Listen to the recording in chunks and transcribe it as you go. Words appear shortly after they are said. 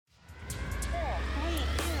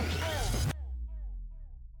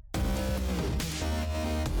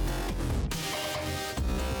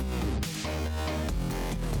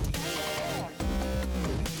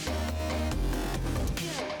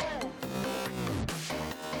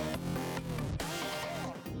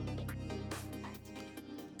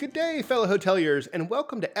Good day, fellow hoteliers, and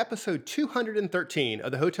welcome to episode 213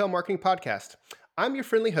 of the Hotel Marketing Podcast. I'm your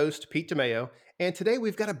friendly host, Pete DeMeo, and today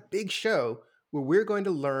we've got a big show where we're going to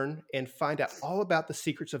learn and find out all about the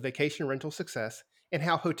secrets of vacation rental success and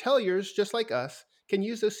how hoteliers, just like us, can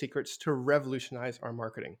use those secrets to revolutionize our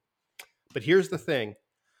marketing. But here's the thing.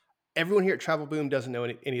 Everyone here at Travel Boom doesn't know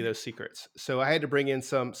any of those secrets. So I had to bring in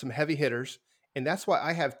some heavy hitters, and that's why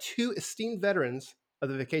I have two esteemed veterans of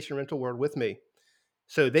the vacation rental world with me.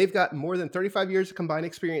 So they've got more than 35 years of combined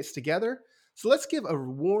experience together. So let's give a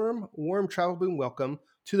warm Travel Boom welcome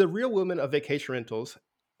to the real women of vacation rentals,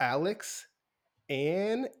 Alex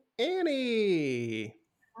and Annie.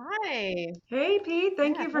 Hi. Hey, Pete.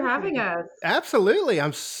 Thank Yeah, you for thank having you. us. Absolutely.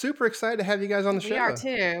 I'm super excited to have you guys on the We are show.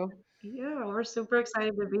 too. Yeah, we're super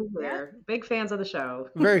excited to be Yeah. here. Big fans of the show.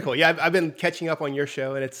 Very cool. Yeah, I've been catching up on your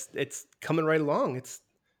show, and it's coming right along. It's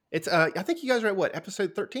I think you guys are at what,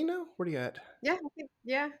 episode 13 now? Where are you at? Yeah, I think,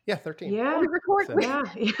 yeah. Yeah, 13. Yeah, We record. So- We, yeah,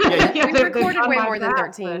 Yeah, we they've recorded gone way by more than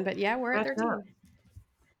fast, 13, but yeah, we're at catch 13. up.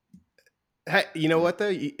 Hey, you know what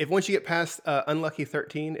though? If once you get past unlucky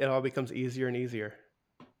 13, it all becomes easier and easier.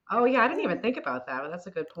 Oh, yeah, I didn't even think about that, but that's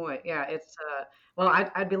a good point. Yeah, it's well,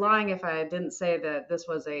 I'd be lying if I didn't say that this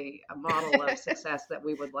was a model of success that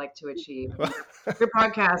we would like to achieve. Your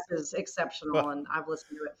podcast is exceptional, and I've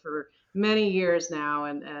listened to it for many years now,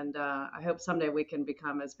 and I hope someday we can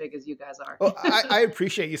become as big as you guys are. Well, I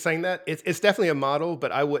appreciate you saying that. It's definitely a model,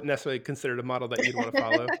 but I wouldn't necessarily consider it a model that you'd want to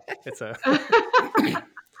follow. It's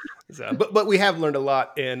a, but we have learned a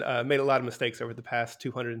lot and made a lot of mistakes over the past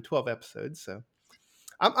 212 episodes. So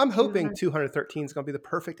I'm hoping 213 is going to be the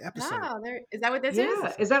perfect episode. Oh, is that what this Yeah,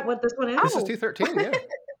 is? is that what this one is? This is Oh. 213, yeah.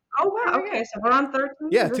 Oh, wow. There we Okay, go. so we're on 13?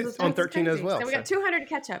 Yeah, This is on That's 13 as crazy. well. So we got 200 to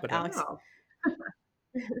catch up, But, Alex. Wow.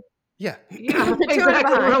 Yeah. Yeah, 200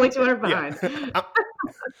 exactly. We're behind. only 200 Yeah. behind.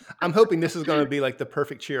 I'm hoping this is going to be like the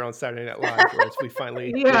perfect cheer on Saturday Night Live, where we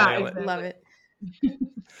finally Yeah, nail it. exactly. Love it.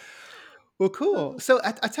 Well, cool. So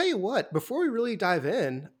I tell you what, before we really dive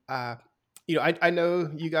in, I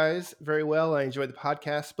know you guys very well. I enjoy the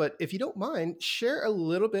podcast, but if you don't mind, share a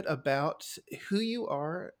little bit about who you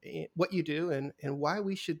are, what you do, and why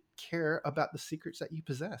we should care about the secrets that you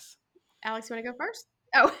possess. Alex, you want to go first?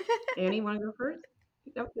 Oh. Annie, want to go first?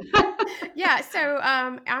 Nope. Yeah, so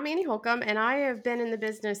I'm Annie Holcomb, and I have been in the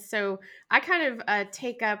business. So I kind of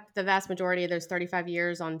take up the vast majority of those 35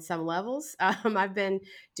 years on some levels. I've been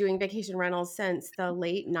doing vacation rentals since the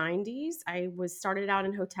late 90s. I started out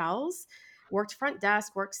in hotels, worked front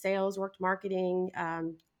desk, worked sales, worked marketing,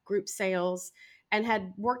 group sales, and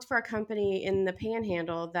had worked for a company in the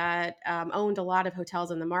Panhandle that owned a lot of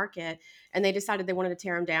hotels in the market. And they decided they wanted to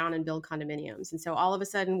tear them down and build condominiums. And so all of a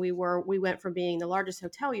sudden we went from being the largest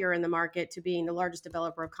hotelier in the market to being the largest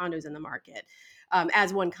developer of condos in the market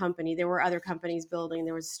as one company. There were other companies building.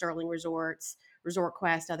 There was Sterling Resorts, Resort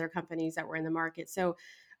Quest, other companies that were in the market. So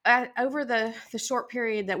over the short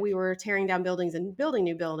period that we were tearing down buildings and building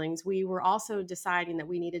new buildings, we were also deciding that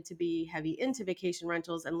we needed to be heavy into vacation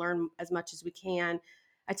rentals and learn as much as we can.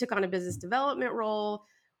 I took on a business development role,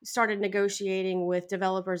 started negotiating with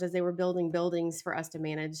developers as they were building buildings for us to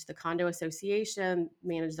manage the condo association,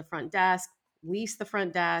 manage the front desk, lease the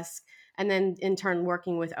front desk, and then in turn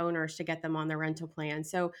working with owners to get them on their rental plan.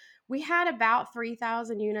 So we had about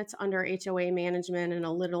 3,000 units under HOA management and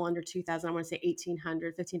a little under 2,000, I want to say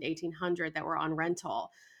 1,800, 15 to 1,800 that were on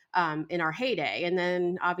rental in our heyday. And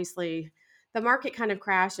then obviously the market kind of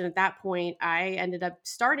crashed. And at that point, I ended up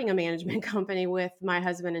starting a management company with my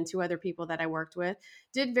husband and two other people that I worked with.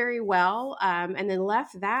 Did very well, and then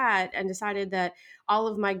left that and decided that all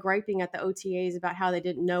of my griping at the OTAs about how they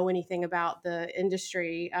didn't know anything about the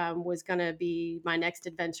industry was going to be my next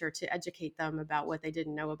adventure to educate them about what they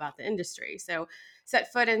didn't know about the industry. So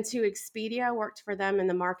set foot into Expedia, worked for them in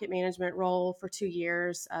the market management role for 2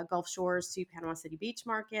 years, Gulf Shores to Panama City Beach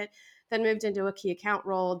market, then moved into a key account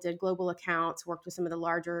role, did global accounts, worked with some of the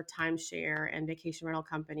larger timeshare and vacation rental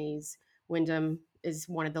companies. Wyndham is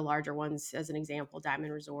one of the larger ones, as an example,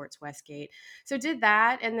 Diamond Resorts, Westgate. So did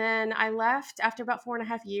that. And then I left after about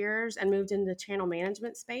 4.5 years and moved into the channel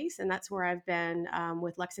management space. And that's where I've been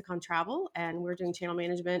with Lexicon Travel. And we're doing channel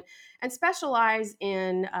management and specialize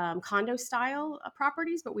in condo style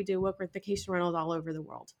properties, but we do work with vacation rentals all over the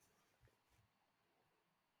world.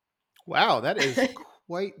 Wow, that is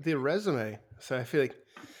quite the resume. So I feel like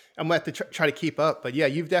I'm going to have to try to keep up. But yeah,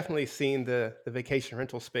 you've definitely seen the vacation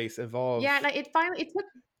rental space evolve. Yeah, and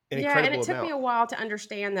it an Yeah, and incredible it took me amount. a while to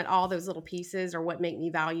understand that all those little pieces are what make me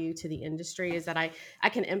value to the industry, is that I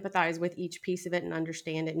can empathize with each piece of it and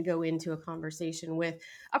understand it and go into a conversation with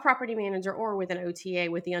a property manager or with an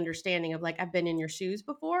OTA with the understanding of, like, I've been in your shoes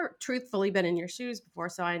before, truthfully been in your shoes before,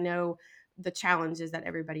 so I know the challenges that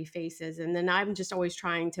everybody faces. And then I'm just always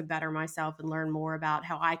trying to better myself and learn more about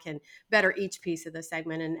how I can better each piece of the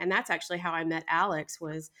segment. And that's actually how I met Alex,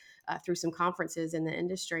 was through some conferences in the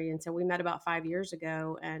industry. And so we met about 5 years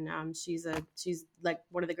ago, and she's like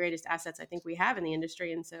one of the greatest assets I think we have in the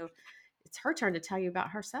industry. And so it's her turn to tell you about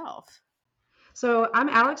herself. So I'm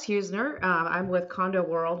Alex Husner. I'm with Condo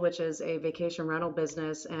World, which is a vacation rental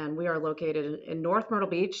business, and we are located in North Myrtle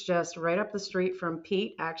Beach, just right up the street from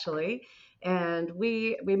Pete, actually. And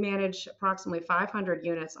we manage approximately 500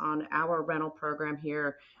 units on our rental program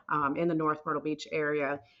here in the North Myrtle Beach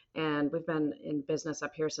area. And we've been in business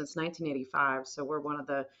up here since 1985. So we're one of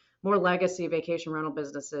the more legacy vacation rental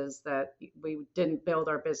businesses that we didn't build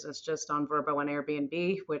our business just on Vrbo and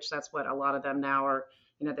Airbnb, which that's what a lot of them now are.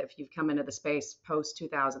 That if you've come into the space post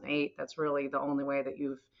 2008, that's really the only way that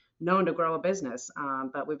you've known to grow a business.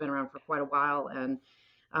 But we've been around for quite a while, and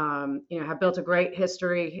have built a great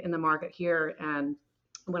history in the market here. And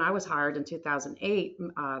when I was hired in 2008,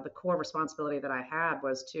 the core responsibility that I had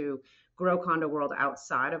was to grow Condo World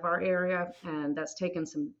outside of our area, and that's taken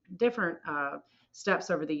some different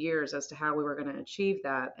steps over the years as to how we were going to achieve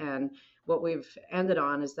that. And what we've ended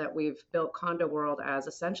on is that we've built Condo World as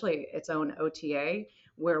essentially its own OTA,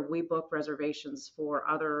 where we book reservations for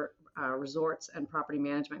other resorts and property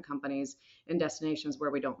management companies in destinations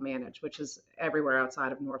where we don't manage, which is everywhere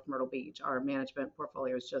outside of North Myrtle Beach. Our management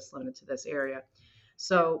portfolio is just limited to this area.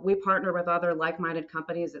 So we partner with other like-minded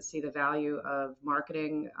companies that see the value of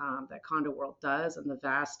marketing that Condo World does and the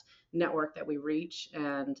vast network that we reach.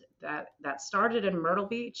 And that started in Myrtle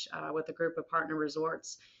Beach with a group of partner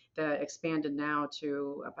resorts that expanded now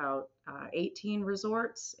to about 18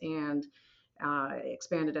 resorts, and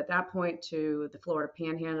expanded at that point to the Florida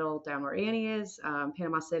Panhandle, down where Annie is,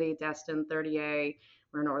 Panama City, Destin, 30A.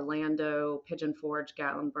 We're in Orlando, Pigeon Forge,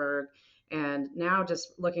 Gatlinburg, and now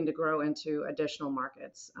just looking to grow into additional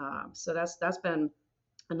markets. So that's been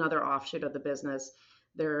another offshoot of the business.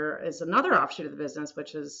 There is another offshoot of the business,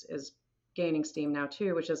 which is gaining steam now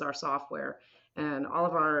too, which is our software. And all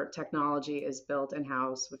of our technology is built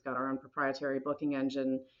in-house. We've got our own proprietary booking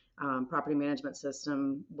engine, property management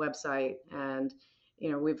system, website, and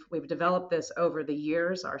we've developed this over the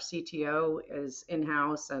years. Our CTO is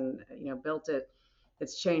in-house, and built it.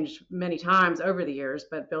 It's changed many times over the years,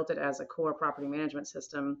 but built it as a core property management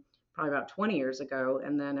system probably about 20 years ago.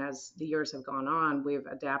 And then as the years have gone on, we've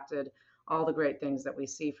adapted all the great things that we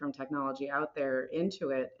see from technology out there into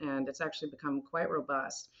it, and it's actually become quite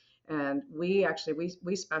robust. And we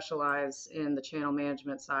specialize in the channel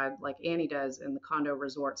management side, like Annie does in the condo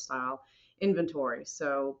resort style inventory.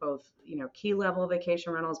 So both key level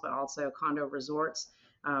vacation rentals, but also condo resorts,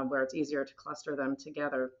 where it's easier to cluster them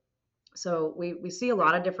together. So we see a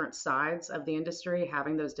lot of different sides of the industry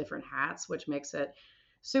having those different hats, which makes it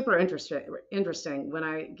super interesting. When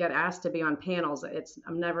I get asked to be on panels,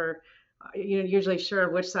 I'm never usually sure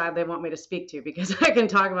which side they want me to speak to, because I can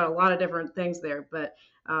talk about a lot of different things there. But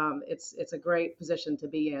it's a great position to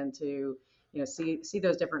be in, to see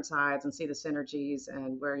those different sides and see the synergies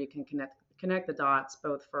and where you can connect the dots,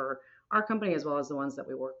 both for our company as well as the ones that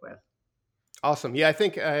we work with. Awesome. Yeah, I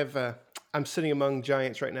think I'm sitting among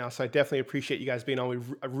giants right now, so I definitely appreciate you guys being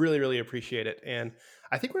on. I really, really appreciate it. And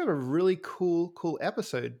I think we're going to have a really cool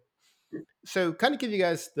episode. So kind of give you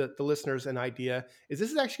guys, the listeners, an idea, is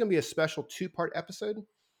this is actually going to be a special 2-part episode.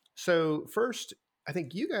 So first, I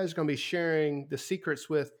think you guys are going to be sharing the secrets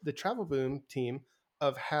with the Travel Boom team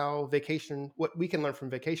of what we can learn from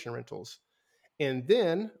vacation rentals. And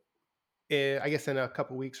then I guess in a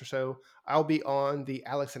couple weeks or so, I'll be on the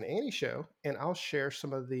Alex and Annie show, and I'll share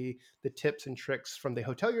some of the tips and tricks from the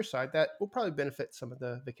hotelier side that will probably benefit some of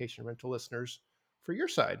the vacation rental listeners for your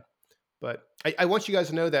side. But I want you guys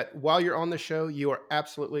to know that while you're on the show, you are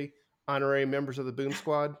absolutely honorary members of the Boom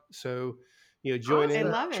Squad. So, join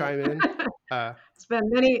Awesome. in, chime in. It's been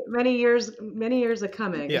many years of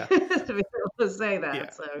coming Yeah. to be able to say that.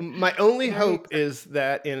 Yeah. So My only hope is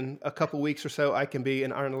that in a couple weeks or so, I can be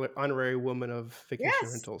an honorary woman of vacation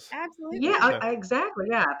rentals. Absolutely. Yeah, exactly.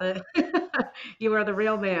 Yeah, you are the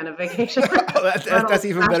real man of vacation. Oh, that's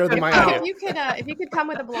even better than my idea. If you could come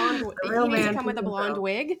with a blonde, he needs to come with a blonde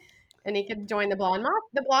wig, and he could join the blonde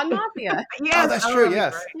mafia. Yes, oh, that's true. be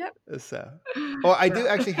Yes. Yep. So, well, I do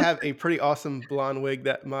actually have a pretty awesome blonde wig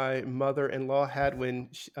that my mother-in-law had when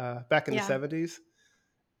back in the 70s.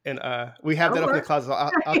 And we have that That'll up in the work. closet.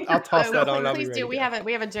 I'll toss Oh, that on. And I'll be please ready do. to We go.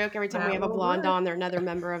 have a joke every time we That have a will blonde work. on. They're another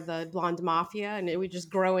member of the blonde mafia, and we're just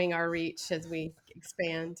growing our reach as we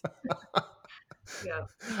expand. Yeah.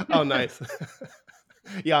 Oh, nice.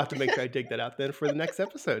 Yeah, I'll have to make sure I dig that out then for the next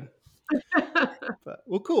episode. But,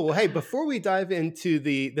 well, cool. Well, hey, before we dive into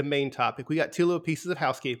the main topic, we got two little pieces of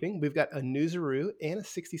housekeeping. We've got a newsaroo and a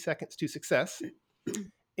 60 seconds to success.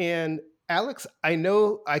 And Alex, I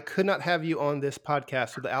know I could not have you on this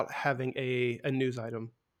podcast without having a news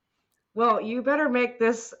item. Well, you better make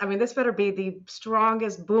this, I mean, this better be the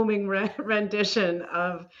strongest booming rendition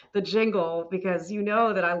of the jingle, because you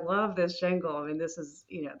know that I love this jingle. I mean, this is,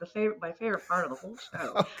 my favorite part of the whole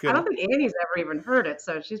show. Oh, I don't goodness. think Annie's ever even heard it,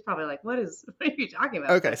 so she's probably like, what are you talking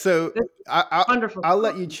about? Okay, But so this is wonderful I'll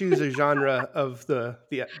let you choose a genre of the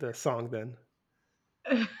song then.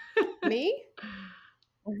 song. Me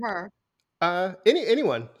or her?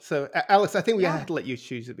 Anyone. So Alex, I think we Yeah, have to let you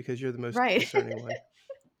choose it because you're the most right. discerning one.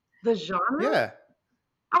 The genre? Yeah.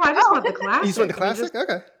 Oh, I just want the You just want the classic. I mean,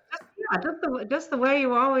 classic? Okay. just the way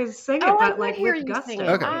you always sing it, Oh, I but would like hear with you sing gusto. it.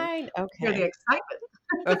 Okay. And hear the Okay. excitement.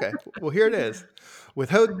 Okay. Well, here it is.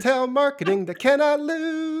 With hotel marketing that cannot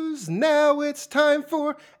lose, now it's time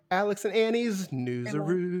for Alex and Annie's I love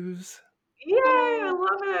Newsaroos. Yay, I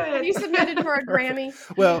love Have you it. submitted for a Perfect.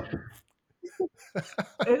 Grammy? Well,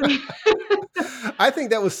 I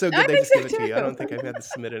think that was so good I they think just give so it to you. I too. don't think I've had to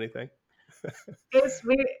submit anything. It's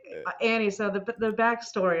we, Annie. So the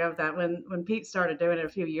backstory of that, when Pete started doing it a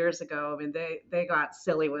few years ago, I mean they got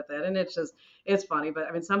silly with it, and it's funny. But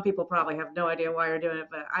I mean, some people probably have no idea why you're doing it,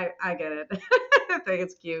 but I get it. I think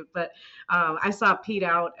it's cute. But I saw Pete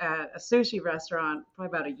out at a sushi restaurant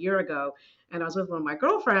probably about a year ago, and I was with one of my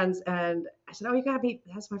girlfriends, and I said, "Oh, you gotta meet.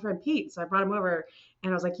 That's my friend Pete." So I brought him over,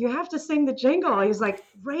 and I was like, "You have to sing the jingle." He was like,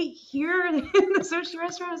 "Right here in the sushi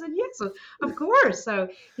restaurant." I said, "Yes, of course." So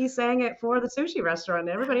he sang it for the sushi restaurant, and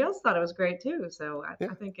everybody else thought it was great too. So Yeah.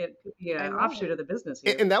 I think it could be I an love offshoot it. of the business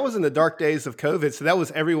here. And that was in the dark days of COVID. So that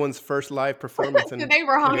was everyone's first live performance So in they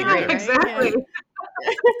were like a hungry, year. right? Exactly.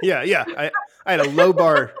 Yeah. I had a low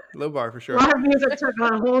bar for sure. Live music took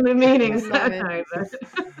on whole new I meanings love that it. night.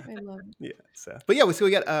 I love it. Yeah. But yeah, so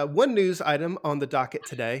we got one news item on the docket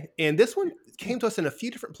today, and this one came to us in a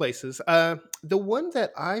few different places. The one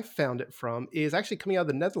that I found it from is actually coming out of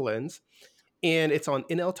the Netherlands, and it's on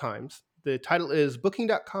NL Times. The title is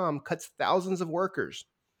Booking.com cuts thousands of workers.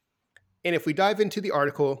 And if we dive into the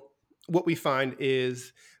article, what we find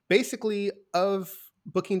is basically of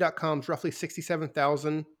Booking.com's roughly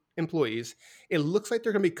 67,000 employees, it looks like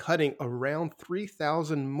they're going to be cutting around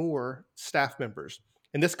 3,000 more staff members.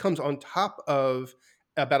 And this comes on top of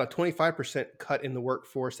about a 25% cut in the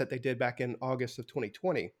workforce that they did back in August of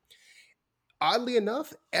 2020. Oddly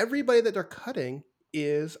enough, everybody that they're cutting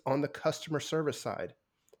is on the customer service side.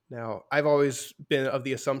 Now, I've always been of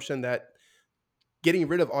the assumption that getting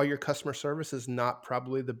rid of all your customer service is not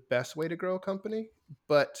probably the best way to grow a company,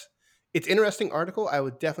 but it's an interesting article. I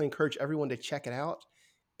would definitely encourage everyone to check it out.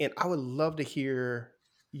 And I would love to hear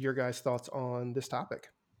your guys' thoughts on this topic.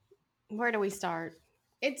 Where do we start?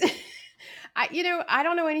 It's I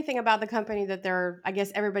don't know anything about the company that I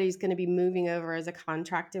guess everybody's going to be moving over as a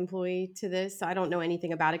contract employee to this. So I don't know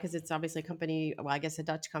anything about it because it's obviously a company, well, I guess a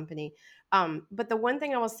Dutch company. But the one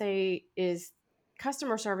thing I will say is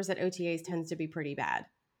customer service at OTAs tends to be pretty bad.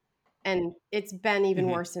 And it's been even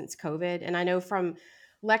Mhm. worse since COVID. And I know from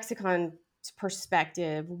Lexicon's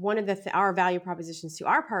perspective, one of our value propositions to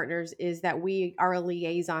our partners is that we are a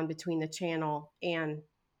liaison between the channel and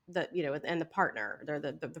the partner or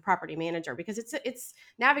the property manager, because it's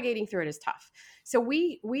navigating through it is tough. So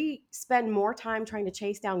we spend more time trying to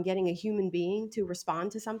chase down getting a human being to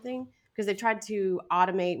respond to something, because they've tried to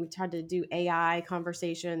automate, we've tried to do AI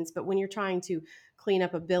conversations, but when you're trying to clean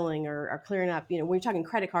up a billing or clearing up, when you're talking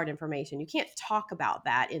credit card information, you can't talk about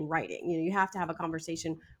that in writing. You have to have a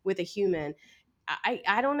conversation with a human.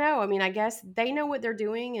 I don't know. I mean, I guess they know what they're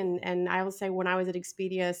doing. And I will say, when I was at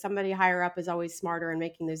Expedia, somebody higher up is always smarter in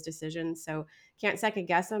making those decisions. So can't second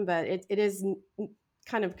guess them, but it is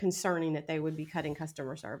kind of concerning that they would be cutting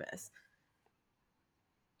customer service.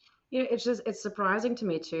 Yeah, it's surprising to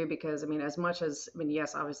me too, because I mean, as much as, I mean,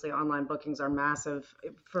 yes, obviously online bookings are massive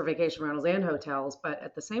for vacation rentals and hotels, but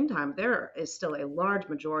at the same time, there is still a large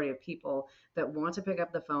majority of people that want to pick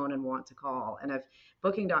up the phone and want to call. And if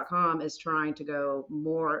Booking.com is trying to go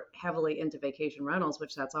more heavily into vacation rentals,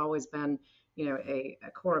 which that's always been, a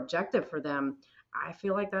core objective for them, I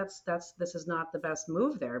feel like this is not the best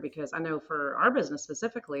move there, because I know for our business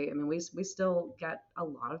specifically, I mean, we still get a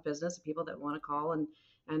lot of business, people that want to call and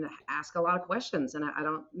and ask a lot of questions. And I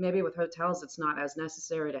don't, maybe with hotels, it's not as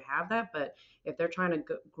necessary to have that, but if they're trying to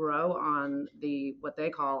grow on the, what they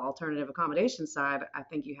call alternative accommodation side, I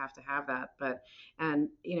think you have to have that. But, and,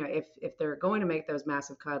 you know, if they're going to make those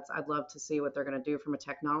massive cuts, I'd love to see what they're going to do from a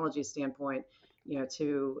technology standpoint, you know,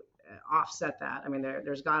 to offset that. I mean,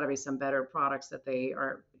 there's got to be some better products that they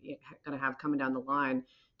are going to have coming down the line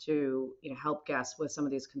to, you know, help guests with some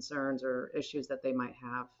of these concerns or issues that they might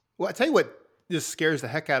have. Well, I tell you what just scares the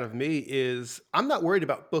heck out of me is I'm not worried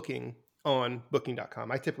about booking on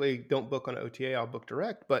booking.com. I typically don't book on OTA, I'll book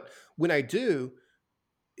direct. But when I do,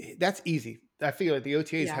 that's easy. I feel like the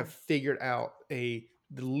OTAs Yeah. have figured out the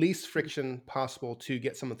least friction possible to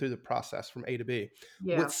get someone through the process from A to B.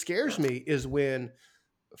 Yeah. What scares me is when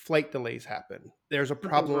flight delays happen. There's a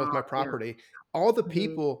problem with my property. All the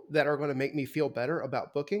people that are going to make me feel better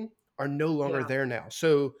about booking are no longer there now.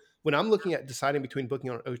 So when I'm looking at deciding between booking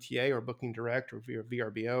on OTA or booking direct or via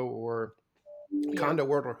VRBO or Condo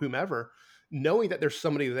World or whomever, knowing that there's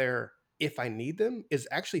somebody there if I need them is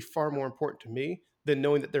actually far more important to me than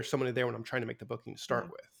knowing that there's somebody there when I'm trying to make the booking to start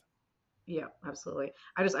with. Yeah, absolutely.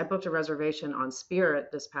 I booked a reservation on Spirit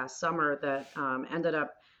this past summer that ended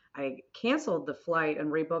up, I canceled the flight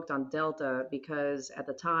and rebooked on Delta because at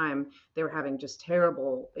the time they were having just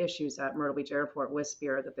terrible issues at Myrtle Beach Airport with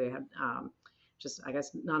Spirit, that they had just, I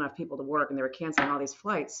guess, not enough people to work and they were canceling all these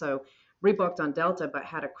flights. So rebooked on Delta, but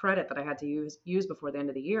had a credit that I had to use before the end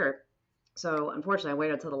of the year. So unfortunately, I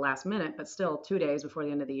waited until the last minute, but still 2 days before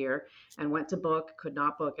the end of the year, and went to book, could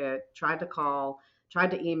not book it, tried to call,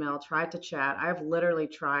 tried to email, tried to chat. I've literally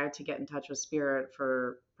tried to get in touch with Spirit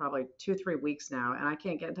for probably 2-3 weeks now, and I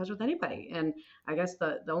can't get in touch with anybody. And I guess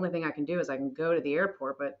the only thing I can do is I can go to the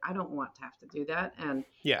airport, but I don't want to have to do that. And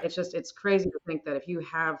it's crazy to think that if you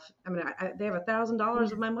have, I mean, they have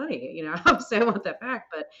 $1,000 of my money, you know, obviously I want that back,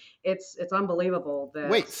 but it's unbelievable that.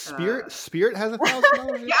 Wait, Spirit has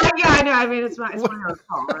 $1,000? Yeah, I know. I mean, it's my own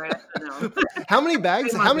call, right? I know. How many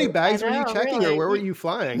bags were you checking, or where were you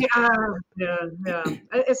flying? Yeah.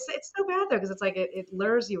 It's so bad though, because it's like it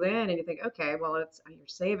lures you in, and you think, okay, well, you're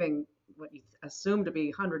saving what you assume to be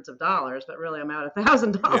hundreds of dollars, but really I'm out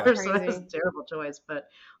 $1,000, so that's a terrible choice. But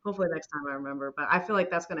hopefully next time I remember. But I feel like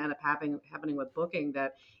that's going to end up happening with booking,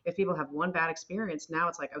 that if people have one bad experience, now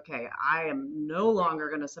it's like, okay, I am no longer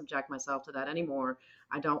going to subject myself to that anymore.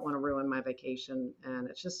 I don't want to ruin my vacation, and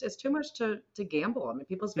it's too much to gamble. I mean,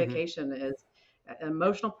 people's vacation is an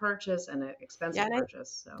emotional purchase and an expensive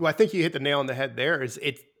purchase. So. Well, I think you hit the nail on the head there.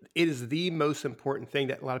 It is the most important thing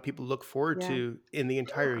that a lot of people look forward to in the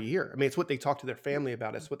entire year. I mean, it's what they talk to their family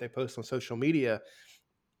about. It's what they post on social media.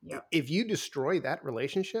 Yeah. If you destroy that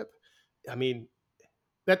relationship, I mean,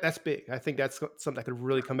 that's big. I think that's something that could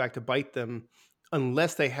really come back to bite them,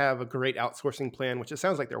 unless they have a great outsourcing plan, which it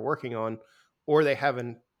sounds like they're working on, or they have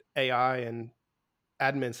an AI and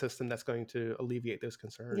admin system that's going to alleviate those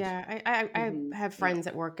concerns. Yeah, I have friends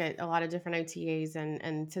that work at a lot of different OTAs,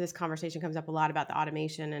 and so this conversation comes up a lot about the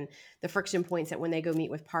automation and the friction points that when they go meet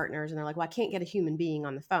with partners and they're like, well, I can't get a human being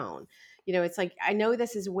on the phone. You know, it's like, I know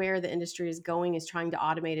this is where the industry is going, is trying to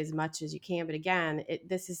automate as much as you can. But again,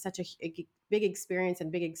 this is such a big experience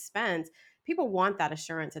and big expense. People want that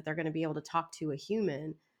assurance that they're going to be able to talk to a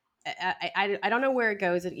human. I don't know where it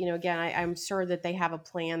goes. You know, again, I'm sure that they have a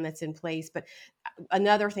plan that's in place. But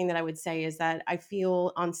another thing that I would say is that I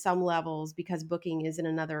feel on some levels, because booking is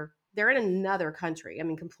they're in another country. I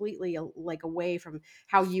mean, completely like away from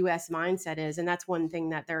how US mindset is. And that's one thing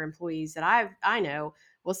that their employees that I know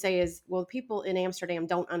will say is, well, people in Amsterdam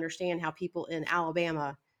don't understand how people in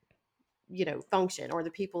Alabama, you know, function, or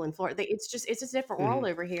the people in Florida. It's just a different world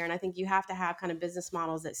over here. And I think you have to have kind of business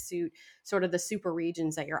models that suit sort of the super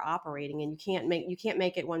regions that you're operating in. You can't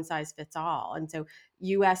make it one size fits all. And so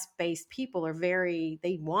US based people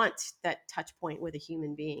they want that touch point with a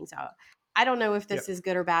human being. So I don't know if this is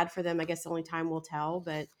good or bad for them. I guess only time will tell,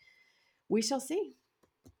 but we shall see.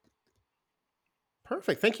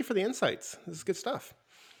 Perfect. Thank you for the insights. This is good stuff.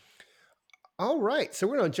 All right, so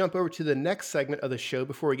we're going to jump over to the next segment of the show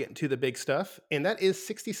before we get into the big stuff, and that is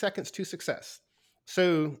 60 Seconds to Success.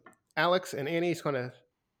 So Alex and Annie is going to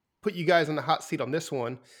put you guys on the hot seat on this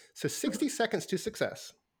one. So 60 Seconds to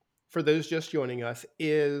Success, for those just joining us,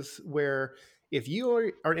 is where if you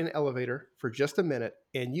are in an elevator for just a minute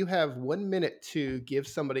and you have 1 minute to give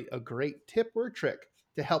somebody a great tip or trick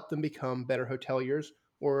to help them become better hoteliers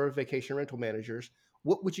or vacation rental managers,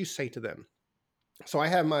 what would you say to them? So I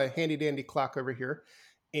have my handy dandy clock over here,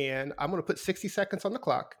 and I'm going to put 60 seconds on the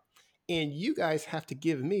clock, and you guys have to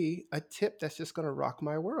give me a tip that's just going to rock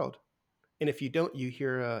my world. And if you don't, you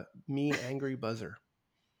hear a mean, angry buzzer.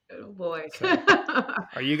 Oh boy. So,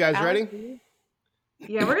 are you guys ready?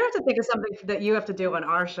 Yeah, we're gonna have to think of something that you have to do on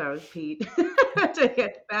our show, Pete, to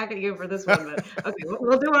get back at you for this one. But okay,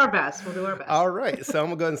 we'll do our best. We'll do our best. All right, so I'm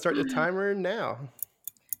gonna go ahead and start the timer now.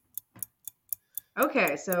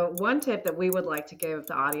 Okay, so one tip that we would like to give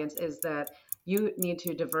the audience is that you need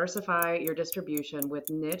to diversify your distribution with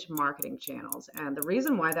niche marketing channels. And the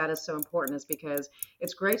reason why that is so important is because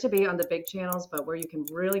it's great to be on the big channels, but where you can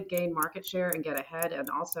really gain market share and get ahead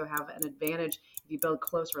and also have an advantage if you build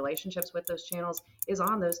close relationships with those channels is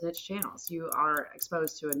on those niche channels. You are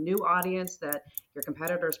exposed to a new audience that your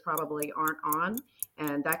competitors probably aren't on,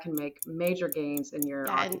 and that can make major gains in your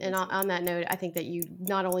Yeah, and occupancy. on that note, I think that you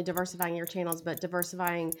not only diversifying your channels, but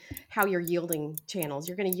diversifying how you're yielding channels.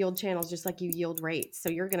 You're going to yield channels just like you yield rates. So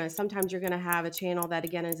sometimes you're going to have a channel that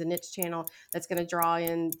again is a niche channel that's going to draw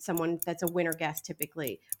in someone that's a winter guest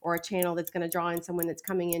typically, or a channel that's going to draw in someone that's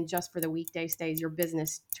coming in just for the weekday stays, your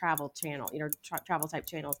business travel channel, travel type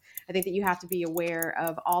channels. I think that you have to be aware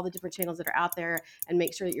of all the different channels that are out there and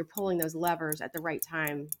make sure that you're pulling those levers at the right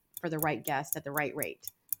time for the right guest at the right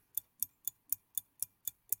rate.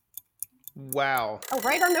 Wow. Oh,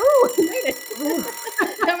 right on. Ooh, you made it.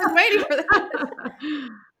 I was waiting for that.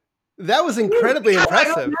 That was incredibly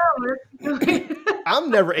impressive. know. I'm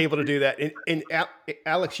never able to do that. And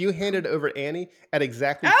Alex, you handed over Annie at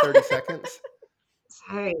exactly 30 seconds.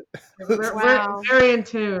 Hey, we're Wow. very in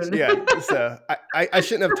tune. Yeah, so I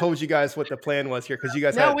shouldn't have told you guys what the plan was here because you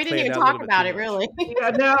guys had No, it we didn't planned even out a little talk bit too about it much. really. Yeah,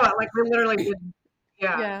 no, like we literally did.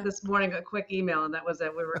 Yeah, Yeah. this morning a quick email and that was it.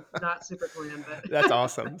 We were not super planned, but That's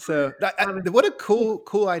awesome. So I was, what a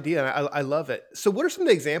cool idea. I love it. So what are some of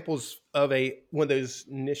the examples of one of those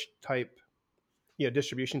niche type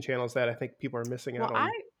distribution channels that I think people are missing Well, out on?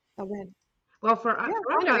 oh, go ahead. well, Yeah, for I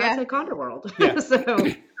know. I'd Yeah. say Condo World. Yeah. So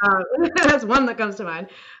that's one that comes to mind.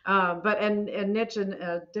 But and niche in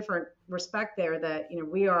a different respect there that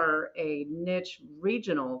we are a niche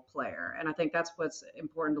regional player, and I think that's what's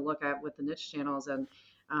important to look at with the niche channels. And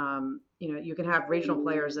you can have regional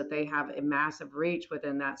players that they have a massive reach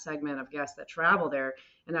within that segment of guests that travel there,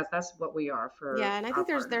 and that's what we are for Yeah, and I our think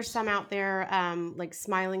there's partners. some out there like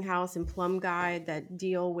Smiling House and Plum Guide that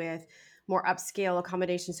deal with more upscale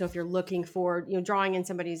accommodations. So if you're looking for drawing in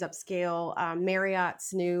somebody's upscale,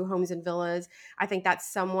 Marriott's new Homes and Villas, I think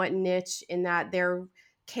that's somewhat niche in that they're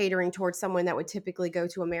catering towards someone that would typically go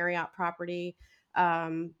to a Marriott property.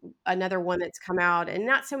 Another one that's come out, and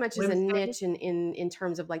not so much as a Wednesday, niche in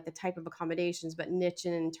terms of like the type of accommodations, but niche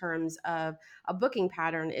in terms of a booking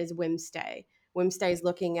pattern, is Whimstay. Whimstay is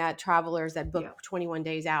looking at travelers that book yeah. 21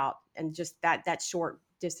 days out, and just that short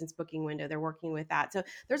distance booking window. They're working with that. So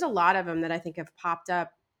there's a lot of them that I think have popped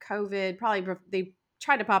up. COVID probably they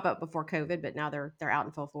tried to pop up before COVID, but now they're out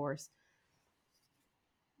in full force.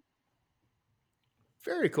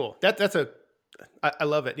 Very cool. I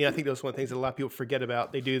love it. I think that's one of the things that a lot of people forget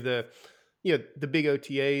about. They do the big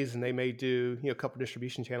OTAs, and they may do a couple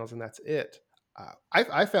distribution channels, and that's it.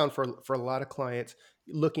 I found for a lot of clients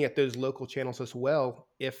looking at those local channels as well.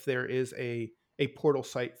 If there is a portal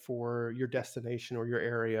site for your destination or your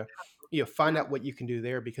area, find Yeah. out what you can do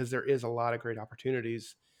there, because there is a lot of great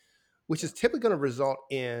opportunities, which is typically going to result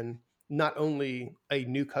in not only a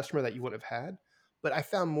new customer that you would have had, but I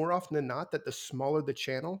found more often than not that the smaller the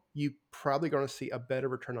channel, you probably going to see a better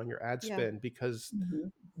return on your ad Yeah, spend, because Hmm.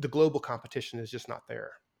 the global competition is just not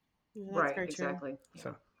there. yeah, that's Right, very true. exactly. Yeah. So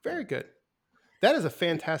Yeah. very good. That is a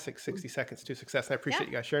fantastic 60 seconds to success. And I Yeah. appreciate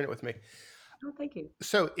you guys sharing it with me. Oh, thank you.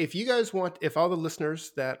 So if all the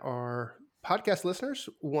listeners that are podcast listeners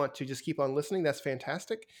want to just keep on listening, that's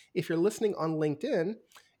fantastic. If you're listening on LinkedIn,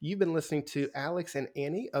 you've been listening to Alex and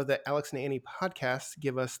Annie of the Alex and Annie podcast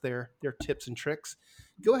give us their tips and tricks.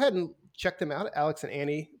 Go ahead and check them out at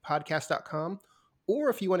alexandanniepodcast.com. Or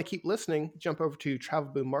if you want to keep listening, jump over to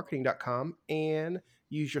travelboommarketing.com and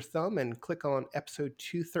use your thumb and click on episode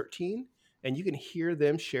 213, and you can hear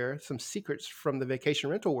them share some secrets from the vacation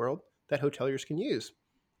rental world that hoteliers can use.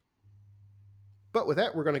 But with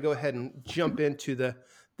that, we're going to go ahead and jump into the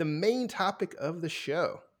main topic of the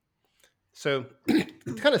show. So to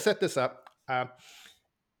kind of set this up,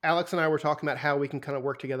 Alex and I were talking about how we can kind of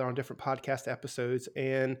work together on different podcast episodes.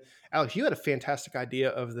 And Alex, you had a fantastic idea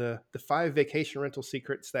of the 5 vacation rental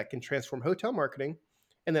secrets that can transform hotel marketing.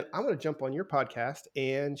 And then I'm going to jump on your podcast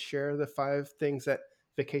and share the 5 things that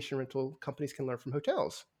vacation rental companies can learn from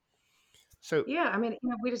hotels. So Yeah, I mean,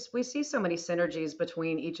 we see so many synergies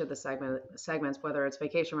between each of the segments, whether it's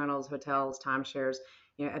vacation rentals, hotels, timeshares.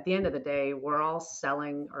 At the end of the day, we're all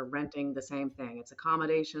selling or renting the same thing. It's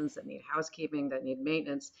accommodations that need housekeeping, that need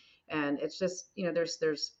maintenance, and it's just,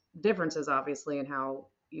 there's differences obviously in how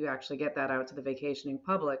you actually get that out to the vacationing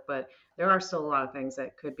public. But there are still a lot of things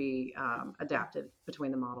that could be adapted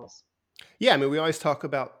between the models. Yeah, I mean, we always talk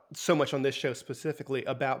about so much on this show specifically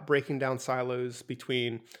about breaking down silos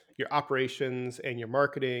between your operations and your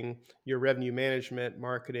marketing, your revenue management,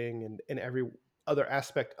 marketing, and every other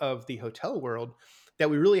aspect of the hotel world, that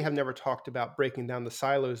we really have never talked about breaking down the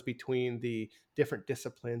silos between the different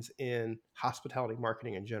disciplines in hospitality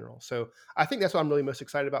marketing in general. So I think that's what I'm really most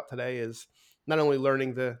excited about today is not only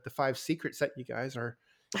learning the 5 secrets that you guys are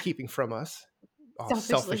keeping from us, all Selfishly,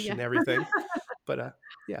 selfish yeah. and everything, but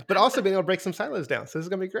yeah, but also being able to break some silos down. So this is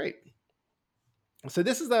going to be great. So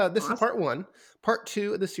this is part Awesome. 1. Part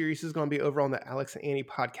 2 of the series is going to be over on the Alex and Annie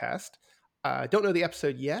podcast. Don't know the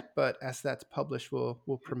episode yet, but as that's published,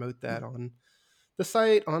 we'll promote that on the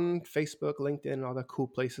site, on Facebook, LinkedIn, and all the cool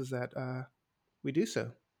places that we do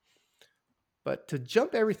so. But to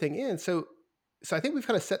jump everything in, so I think we've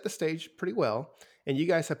kind of set the stage pretty well, and you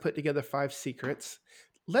guys have put together 5 secrets.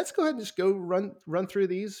 Let's go ahead and just go run through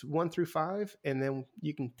these 1 through 5, and then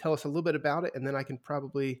you can tell us a little bit about it, and then I can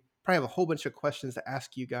probably have a whole bunch of questions to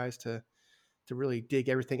ask you guys to really dig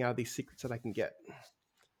everything out of these secrets that I can get.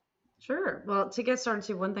 Sure. Well, to get started,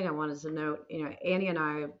 too, one thing I wanted to note, Annie and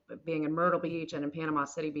I, being in Myrtle Beach and in Panama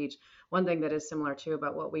City Beach, one thing that is similar too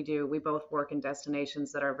about what we do, we both work in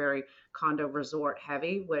destinations that are very condo resort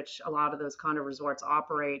heavy, which a lot of those condo resorts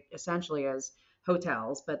operate essentially as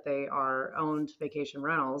hotels, but they are owned vacation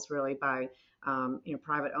rentals really by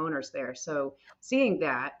private owners there. So seeing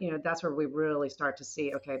that, that's where we really start to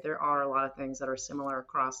see, okay, there are a lot of things that are similar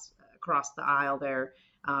across the aisle there,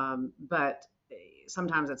 but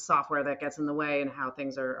sometimes it's software that gets in the way and how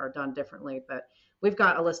things are done differently. But we've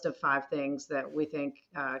got a list of 5 things that we think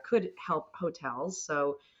could help hotels.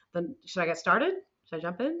 So then, should I get started? Should I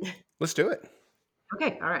jump in? Let's do it.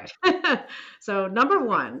 Okay, all right. So number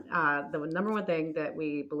 1, the number 1 thing that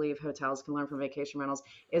we believe hotels can learn from vacation rentals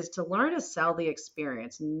is to learn to sell the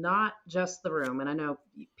experience, not just the room. And I know,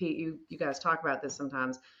 Pete, you guys talk about this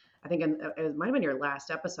sometimes. I think it might have been your last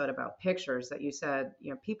episode about pictures that you said,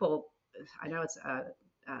 people, I know it's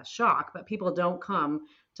a shock, but people don't come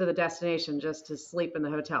to the destination just to sleep in the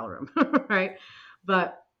hotel room, right?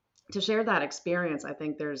 But to share that experience, I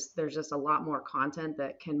think there's just a lot more content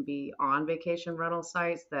that can be on vacation rental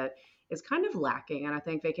sites that is kind of lacking. And I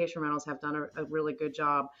think vacation rentals have done a really good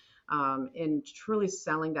job in truly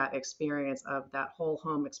selling that experience of that whole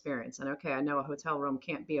home experience. And okay, I know a hotel room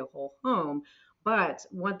can't be a whole home, but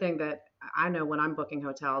one thing that I know when I'm booking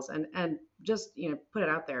hotels and just, put it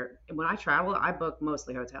out there, when I travel, I book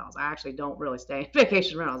mostly hotels. I actually don't really stay in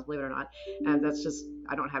vacation rentals, believe it or not. And that's just,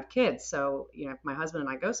 I don't have kids. So, if my husband and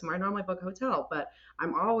I go somewhere, I normally book a hotel, but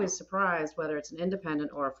I'm always surprised whether it's an independent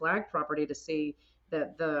or a flag property to see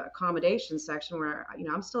that the accommodation section where,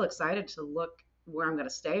 I'm still excited to look where I'm going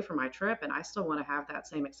to stay for my trip and I still want to have that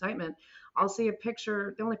same excitement. I'll see a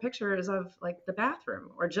picture. The only picture is of like the bathroom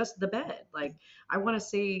or just the bed. Like I want to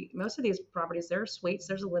see most of these properties, there are suites,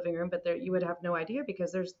 there's a living room, but there you would have no idea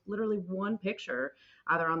because there's literally one picture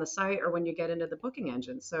either on the site or when you get into the booking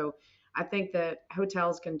engine. So I think that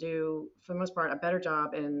hotels can do, for the most part, a better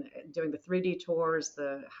job in doing the 3D tours,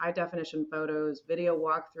 the high definition photos, video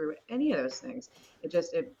walkthrough, any of those things.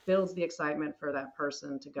 It builds the excitement for that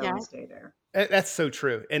person to go Yeah. and stay there. That's so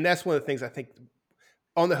true. And that's one of the things I think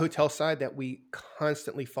on the hotel side that we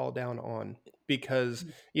constantly fall down on because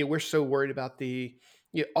we're so worried about the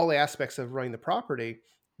all the aspects of running the property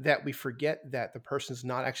that we forget that the person's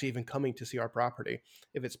not actually even coming to see our property.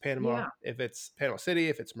 If it's Panama, Yeah. if it's Panama City,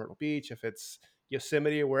 if it's Myrtle Beach, if it's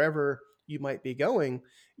Yosemite or wherever you might be going,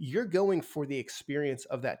 you're going for the experience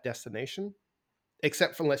of that destination.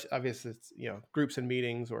 Except for unless obviously it's groups and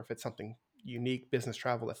meetings or if it's something unique business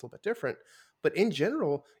travel that's a little bit different. But in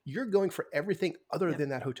general, you're going for everything other Yep. than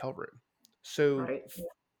that hotel room. So Right.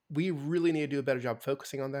 we really need to do a better job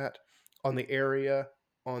focusing on that, on the area,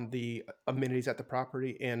 on the amenities at the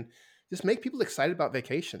property, and just make people excited about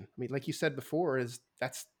vacation. I mean, like you said before,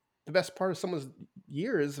 that's the best part of someone's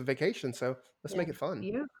year is a vacation. So let's Yeah. make it fun.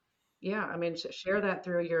 Yeah. Yeah, I mean, share that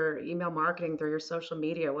through your email marketing, through your social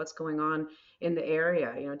media, what's going on in the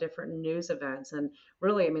area, different news events. And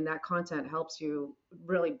really, I mean, that content helps you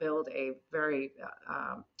really build a very,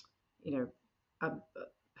 you know, a,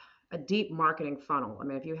 a deep marketing funnel. I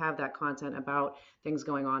mean, if you have that content about things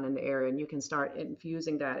going on in the area and you can start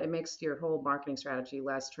infusing that, it makes your whole marketing strategy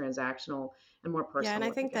less transactional and more Yeah, and personal I with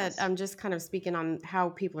the think that guest. I'm just kind of speaking on how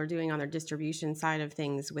people are doing on their distribution side of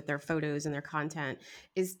things with their photos and their content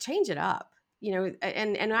is change it up.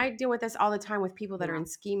 And I deal with this all the time with people that are Yeah. in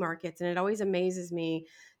ski markets, and it always amazes me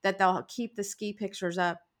that they'll keep the ski pictures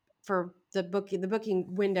up for the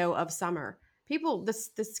booking window of summer. people, the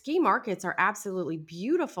ski markets are absolutely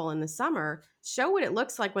beautiful in the summer. Show what it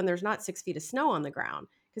looks like when there's not 6 feet of snow on the ground.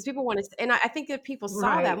 Because people want to, and I think that people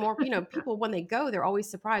saw that Right. more, people, when they go, they're always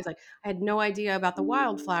surprised. Like, I had no idea about the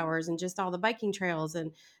wildflowers and just all the biking trails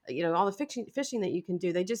and, all the fishing that you can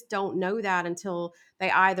do. They just don't know that until they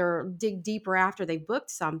either dig deeper after they booked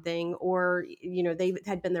something, or, they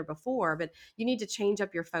had been there before. But you need to change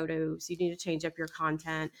up your photos. You need to change up your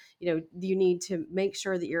content. You need to make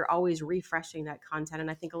sure that you're always refreshing that content. And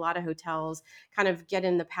I think a lot of hotels kind of get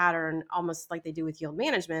in the pattern, almost like they do with yield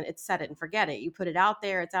management. It's set it and forget it. You put it out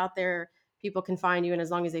there, it's out there. People can find you. And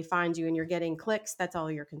as long as they find you and you're getting clicks, that's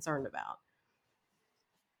all you're concerned about.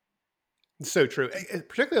 So true.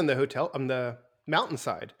 Particularly on the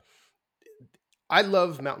mountainside. I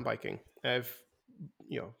love mountain biking. I've,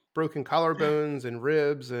 broken collarbones and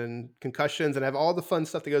ribs and concussions, and I have all the fun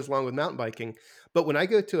stuff that goes along with mountain biking. But when I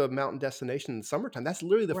go to a mountain destination in the summertime, that's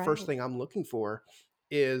literally the first Right. thing I'm looking for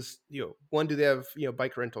is, one, do they have,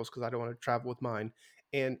 bike rentals? Because I don't want to travel with mine.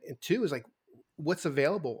 And two is like, what's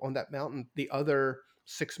available on that mountain the other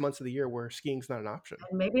 6 months of the year where skiing's not an option.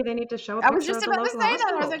 And maybe they need to show a I was picture just of the about to local say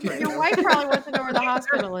that. I was hospital. like, your wife probably wants to know where the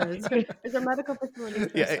hospital is. Is there medical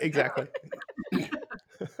facilities? Yeah, exactly.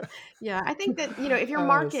 Yeah, I think that if your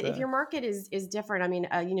market is different. I mean,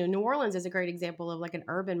 New Orleans is a great example of like an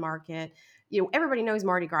urban market. Everybody knows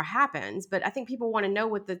Mardi Gras happens, but I think people want to know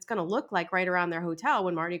what it's going to look like right around their hotel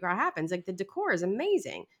when Mardi Gras happens. Like, the decor is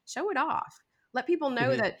amazing. Show it off. Let people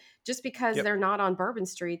know that just because Yep. they're not on Bourbon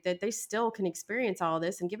Street, that they still can experience all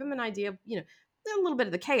this, and give them an idea of, a little bit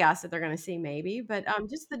of the chaos that they're going to see maybe, but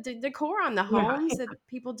just the decor on the Yeah. homes that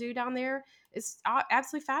people do down there is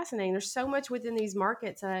absolutely fascinating. There's so much within these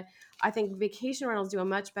markets. I think vacation rentals do a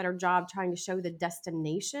much better job trying to show the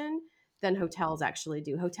destination than hotels actually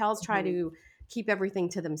do. Hotels try to keep everything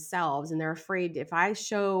to themselves, and they're afraid if I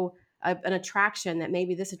show an attraction that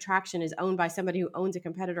maybe this attraction is owned by somebody who owns a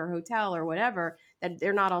competitor hotel or whatever, that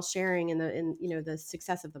they're not all sharing in the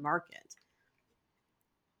success of the market.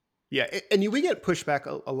 Yeah, and we get pushback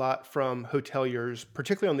a lot from hoteliers,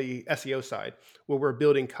 particularly on the SEO side, where we're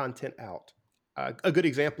building content out. A good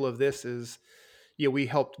example of this is, we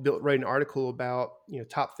helped write an article about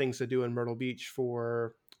top things to do in Myrtle Beach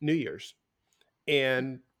for New Year's,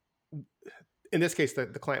 and in this case, the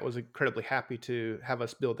client was incredibly happy to have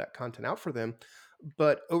us build that content out for them.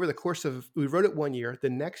 But over the course of, we wrote it 1 year. The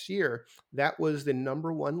next year, that was the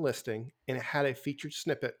 #1 listing, and it had a featured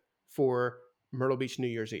snippet for Myrtle Beach New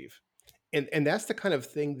Year's Eve. And that's the kind of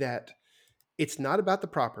thing that it's not about the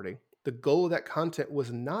property. The goal of that content was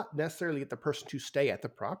not necessarily get the person to stay at the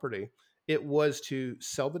property. It was to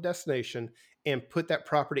sell the destination and put that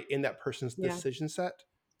property in that person's Yeah. decision set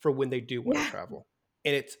for when they do want to travel.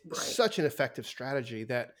 And it's such an effective strategy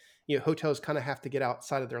that hotels kind of have to get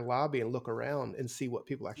outside of their lobby and look around and see what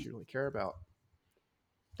people actually really care about.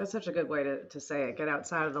 That's such a good way to say it. Get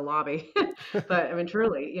outside of the lobby. But I mean,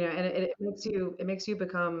 truly, and it makes you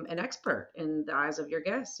become an expert in the eyes of your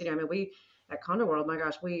guests. I mean, we at Condo World, my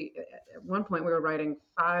gosh, we at one point we were writing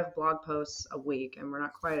 5 blog posts a week, and we're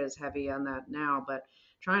not quite as heavy on that now, but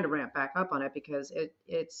trying to ramp back up on it because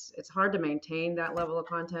it's hard to maintain that level of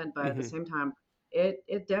content, but at the same time,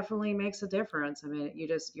 it definitely makes a difference. I mean,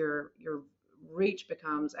 your reach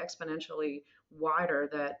becomes exponentially wider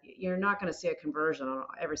that you're not going to see a conversion on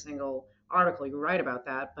every single article you write about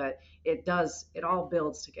that, but it all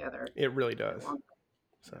builds together. It really does.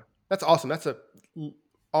 So that's awesome.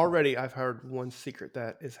 Already I've heard one secret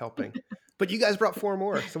that is helping, but you guys brought 4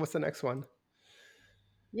 more. So what's the next one?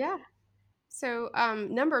 Yeah. So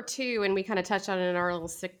number 2, and we kind of touched on it in our little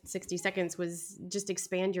 60 seconds, was just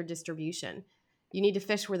expand your distribution. You need to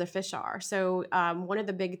fish where the fish are. So one of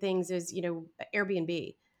the big things is,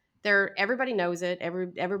 Airbnb. Everybody knows it.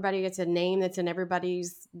 Everybody, it's a name that's in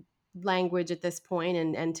everybody's language at this point,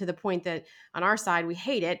 and to the point that on our side we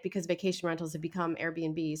hate it because vacation rentals have become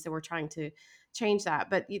Airbnb. So we're trying to change that.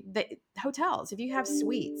 But the hotels, if you have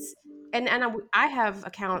suites, and I have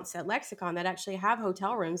accounts at Lexicon that actually have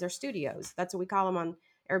hotel rooms or studios. That's what we call them on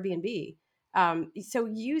Airbnb. So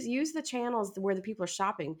use the channels where the people are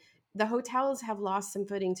shopping. The hotels have lost some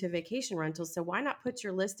footing to vacation rentals, so why not put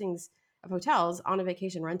your listings of hotels on a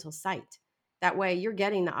vacation rental site? That way you're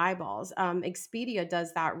getting the eyeballs. Expedia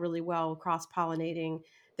does that really well, cross-pollinating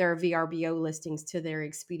their VRBO listings to their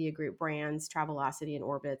Expedia Group brands, Travelocity and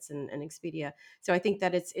Orbitz and Expedia. So I think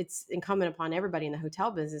that it's incumbent upon everybody in the hotel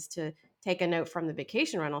business to take a note from the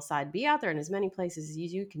vacation rental side. Be out there in as many places as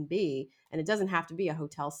you can be, and it doesn't have to be a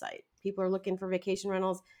hotel site. People are looking for vacation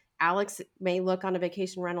rentals. Alex may look on a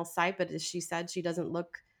vacation rental site, but as she said, she doesn't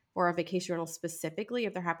look for a vacation rental specifically,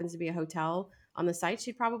 if there happens to be a hotel on the site,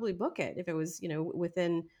 she'd probably book it if it was,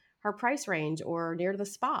 within her price range or near the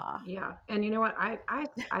spa. Yeah. And you know what?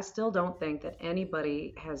 I still don't think that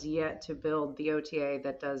anybody has yet to build the OTA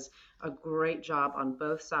that does a great job on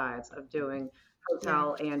both sides of doing Yeah.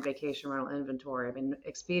 hotel and vacation rental inventory. I mean,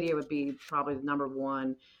 Expedia would be probably the number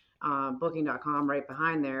one, booking.com right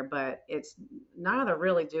behind there, but it's none of them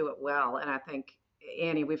really do it well. And I think,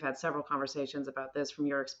 Annie, we've had several conversations about this from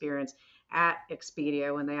your experience at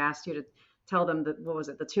Expedia when they asked you to tell them that, what was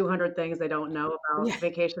it, the 200 things they don't know about Yeah.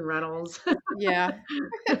 vacation rentals. Yeah.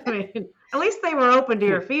 I mean, at least they were open to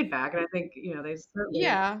Hmm. your feedback, and I think, they certainly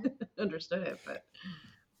Yeah. understood it. But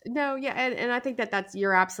No, yeah, and I think that's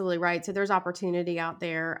you're absolutely right. So there's opportunity out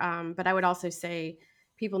there, but I would also say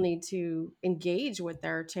people need to engage with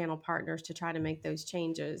their channel partners to try to make those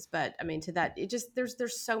changes. But I mean, to that, it just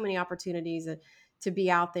there's so many opportunities to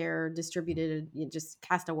be out there distributed. You just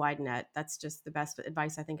cast a wide net. That's just the best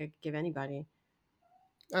advice I think I could give anybody.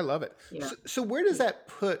 I love it. yeah, So where does that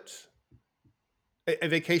put a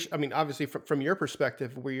vacation? I mean, obviously, from your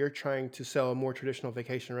perspective, where you're trying to sell a more traditional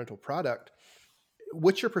vacation rental product,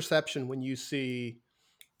 what's your perception when you see,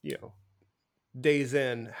 you know, Days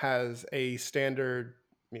Inn has a standard,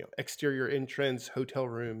 exterior entrance hotel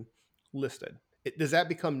room listed? Does that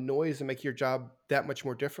become noise and make your job that much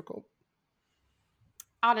more difficult?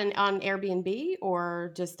 On Airbnb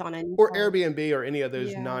or just on any Or kind of, Airbnb or any of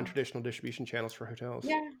those yeah, non-traditional distribution channels for hotels?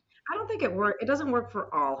 yeah, I don't think it doesn't work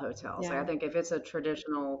for all hotels. Like, I yeah. think if it's a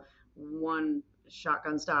traditional one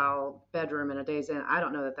shotgun style bedroom in a Days Inn, I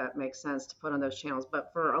don't know that that makes sense to put on those channels.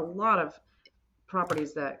 But for a lot of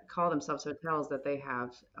properties that call themselves hotels that they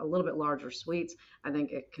have a little bit larger suites, I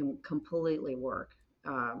think it can completely work.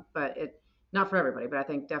 But it not for everybody, but I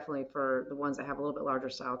think definitely for the ones that have a little bit larger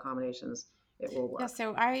style accommodations, it will Yeah, work.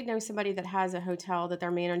 so I know somebody that has a hotel that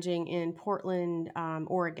they're managing in Portland,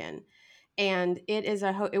 Oregon, and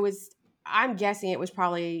it was. I'm guessing it was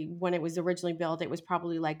probably when it was originally built. It was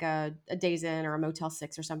probably like a Days Inn or a Motel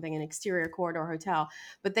 6 or something, an exterior corridor hotel.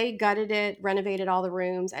 But they gutted it, renovated all the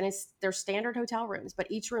rooms, and they're standard hotel rooms, but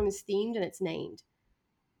each room is themed and it's named,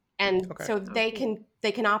 and Okay. so Oh, cool.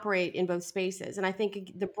 they can operate in both spaces. And I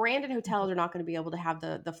think the branded hotels are not going to be able to have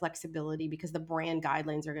the flexibility because the brand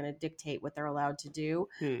guidelines are going to dictate what they're allowed to do.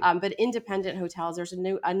 Hmm. But independent hotels, there's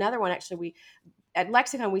another one actually. We at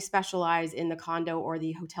Lexicon we specialize in the condo or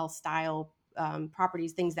the hotel style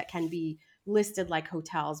properties, things that can be listed like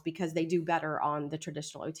hotels because they do better on the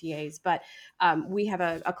traditional OTAs. But we have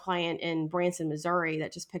a client in Branson, Missouri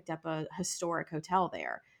that just picked up a historic hotel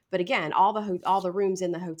there. But again, all the rooms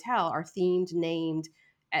in the hotel are themed, named,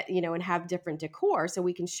 and have different decor, so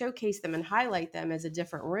we can showcase them and highlight them as a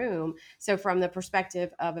different room. So from the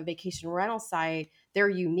perspective of a vacation rental site, they're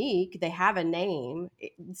unique. They have a name,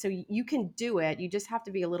 so you can do it. You just have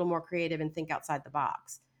to be a little more creative and think outside the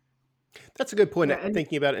box. That's a good point. Yeah, and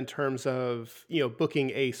Thinking about it in terms of,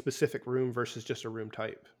 booking a specific room versus just a room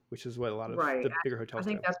type, which is what a lot of right. the bigger I hotels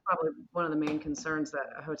think do. that's probably one of the main concerns that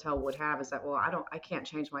a hotel would have is that, well, I can't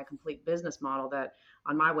change my complete business model that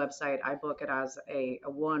on my website, I book it as a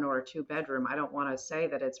one or a two bedroom. I don't want to say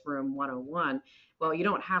that it's room 101. Well, you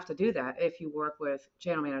don't have to do that if you work with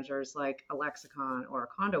channel managers like a Lexicon or a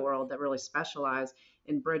Condo World that really specialize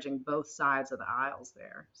in bridging both sides of the aisles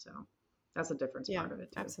there. So that's a difference Yeah, part of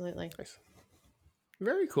it too. absolutely. Nice.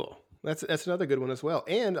 Very cool. That's another good one as well,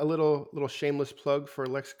 and a little shameless plug for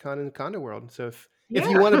Lexicon and Condo World. So if you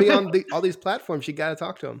Yeah. want to be on all these platforms, you got to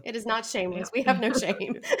talk to them. It is not Yeah. shameless. We have no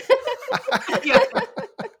shame. Yeah.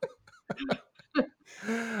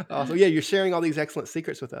 Also, yeah, you're sharing all these excellent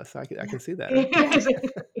secrets with us. I can see that. Yeah.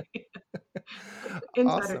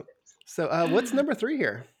 Insider Awesome. tips. So, what's number 3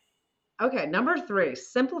 here? Okay, number three,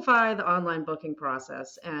 simplify the online booking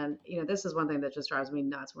process. And this is one thing that just drives me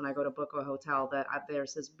nuts when I go to book a hotel. That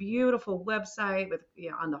there's this beautiful website with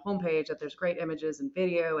on the homepage that there's great images and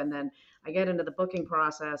video, and then I get into the booking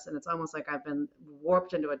process, and it's almost like I've been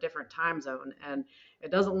warped into a different time zone, and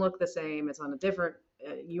it doesn't look the same. It's on a different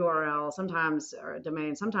URL, sometimes or a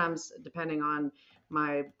domain, sometimes depending on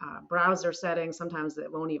my browser settings, sometimes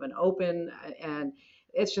it won't even open, and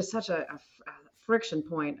it's just such a friction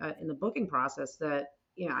point in the booking process that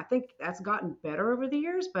I think that's gotten better over the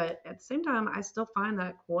years, but at the same time I still find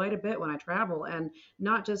that quite a bit when I travel, and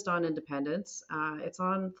not just on independents, it's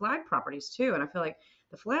on flag properties too. And I feel like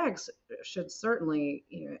the flags should certainly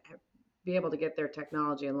be able to get their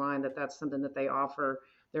technology in line, that that's something that they offer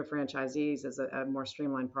their franchisees as a more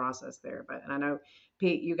streamlined process there. But and I know,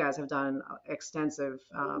 Pete, you guys have done extensive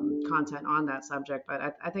content on that subject, but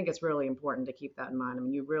I think it's really important to keep that in mind. I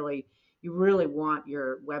mean, you really you really want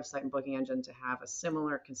your website and booking engine to have a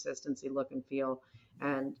similar consistency, look and feel.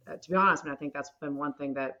 And to be honest, I think that's been one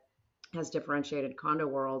thing that has differentiated Condo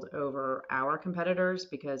World over our competitors,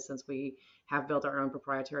 because since we have built our own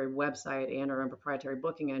proprietary website and our own proprietary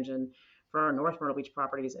booking engine for our North Myrtle Beach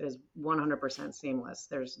properties, it is 100% seamless.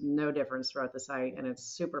 There's no difference throughout the site, and it's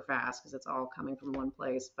super fast because it's all coming from one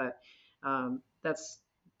place. But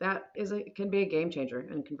it can be a game changer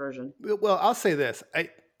in conversion. Well, I'll say this. I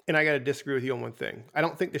got to disagree with you on one thing. I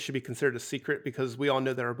don't think this should be considered a secret, because we all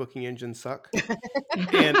know that our booking engines suck.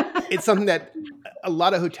 And it's something that a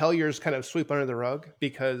lot of hoteliers kind of sweep under the rug,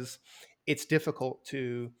 because it's difficult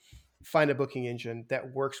to find a booking engine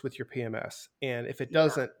that works with your PMS. And if it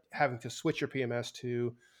doesn't, having to switch your PMS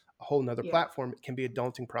to a whole nother platform, it can be a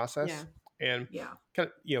daunting process. And kind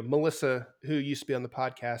of, Melissa, who used to be on the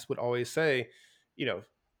podcast, would always say,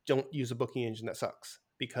 don't use a booking engine that sucks,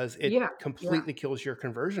 because it completely kills your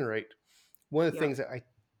conversion rate. One of the things that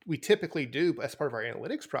we typically do as part of our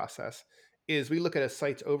analytics process is we look at a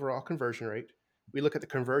site's overall conversion rate. We look at the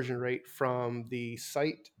conversion rate from the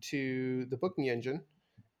site to the booking engine.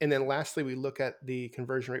 And then lastly, we look at the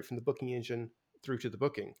conversion rate from the booking engine through to the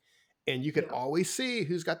booking. And you can always see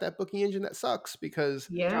who's got that booking engine that sucks, because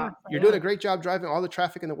you're doing a great job driving all the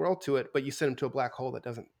traffic in the world to it, but you send them to a black hole that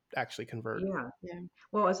doesn't actually convert.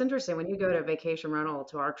 Well, it's interesting when you go to vacation rental,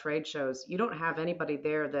 to our trade shows, you don't have anybody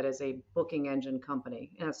there that is a booking engine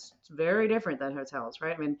company, and it's very different than hotels,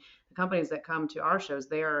 right? I mean, the companies that come to our shows,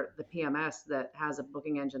 they are the PMS that has a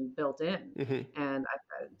booking engine built in. And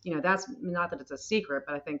that's not that it's a secret,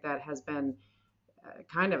 but I think that has been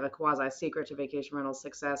kind of a quasi secret to vacation rental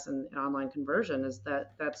success and online conversion, is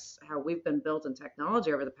that that's how we've been built in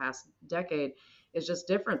technology over the past decade. Is just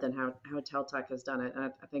different than how hotel tech has done it. And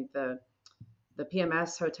I think the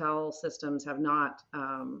PMS hotel systems have not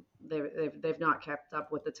they've not kept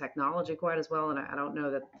up with the technology quite as well. And I don't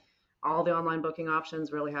know that all the online booking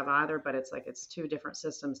options really have either, but it's like it's two different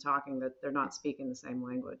systems talking, that they're not speaking the same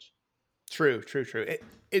language. True. It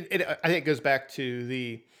I think it goes back to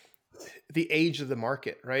the age of the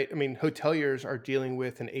market, right? I mean, hoteliers are dealing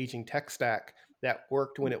with an aging tech stack that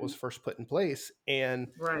worked when it was first put in place. And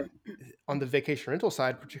on the vacation rental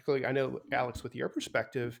side, particularly, I know, Alex, with your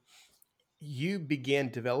perspective, you began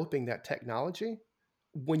developing that technology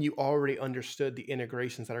when you already understood the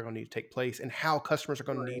integrations that are going to need to take place and how customers are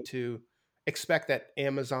going to need to expect that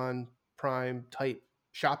Amazon Prime type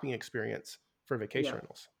shopping experience for vacation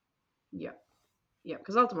rentals.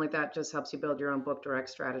 Because ultimately that just helps you build your own book direct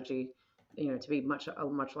strategy, to be a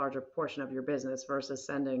much larger portion of your business versus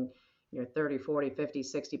sending 30, 40, 50,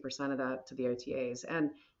 60% of that to the OTAs. And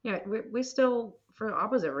we still, for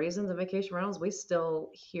opposite reasons in vacation rentals, we still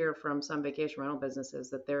hear from some vacation rental businesses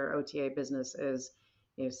that their OTA business is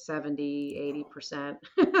 70, 80%.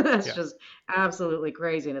 That's just absolutely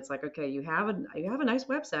crazy. And it's like, okay, you have a nice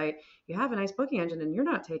website, you have a nice booking engine, and you're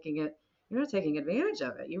not taking advantage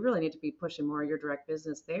of it. You really need to be pushing more of your direct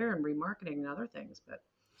business there and remarketing and other things. But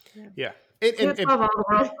and solve all the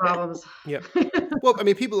world's problems. Well, I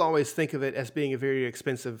mean, people always think of it as being a very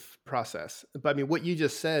expensive process. But I mean, what you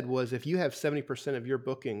just said was, if you have 70% of your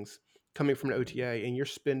bookings coming from an OTA and you're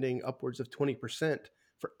spending upwards of 20%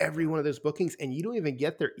 for every one of those bookings, and you don't even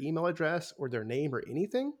get their email address or their name or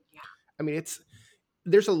anything. I mean,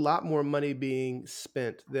 there's a lot more money being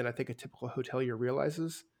spent than I think a typical hotelier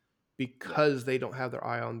realizes, because they don't have their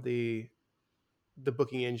eye on the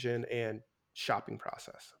booking engine and shopping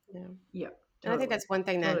process. Totally. And I think that's one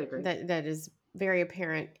thing that is very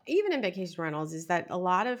apparent, even in vacation rentals, is that a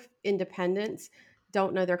lot of independents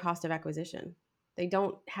don't know their cost of acquisition. They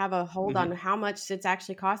don't have a hold on how much it's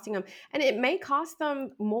actually costing them. And it may cost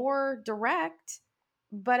them more direct,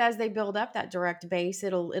 but as they build up that direct base,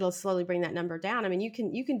 it'll slowly bring that number down. I mean, you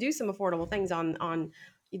can do some affordable things on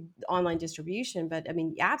online distribution, but I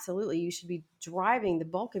mean, absolutely, you should be driving the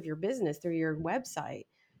bulk of your business through your website.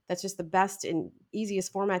 That's just the best and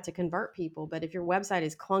easiest format to convert people. But if your website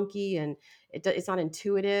is clunky and it's not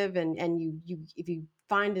intuitive, and you if you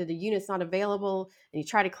find that a unit's not available and you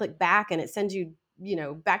try to click back and it sends you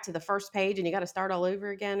back to the first page and you got to start all over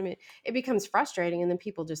again, I mean, it becomes frustrating, and then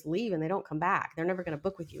people just leave and they don't come back. They're never going to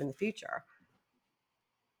book with you in the future.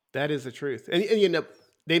 That is the truth. And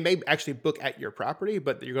they may actually book at your property,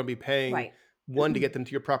 but you're going to be paying one to get them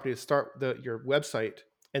to your property to start your website.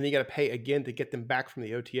 And then you got to pay again to get them back from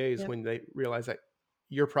the OTAs when they realize that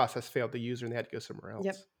your process failed the user and they had to go somewhere else.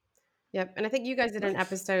 Yep. And I think you guys did an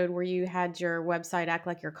episode where you had your website act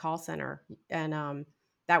like your call center. And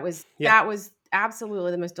that was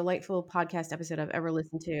absolutely the most delightful podcast episode I've ever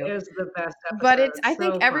listened to. It was the best episode. But I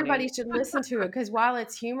think everybody should listen to it, because while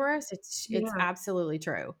it's humorous, it's absolutely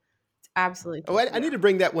true. It's absolutely Oh, I taken. need to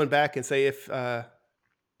bring that one back and say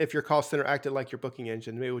if your call center acted like your booking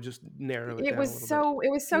engine, maybe we'll just narrow it down a little bit.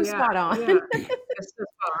 It was so Yeah, spot on. yeah. It's so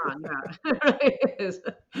spot on, yeah. It is.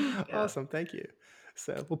 Yeah. Awesome, thank you.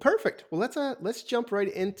 So, well, perfect. Well, let's jump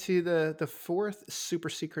right into the fourth super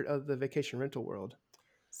secret of the vacation rental world.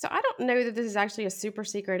 So I don't know that this is actually a super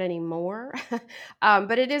secret anymore,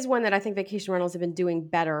 but it is one that I think vacation rentals have been doing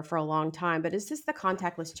better for a long time. But it's just the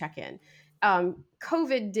contactless check-in.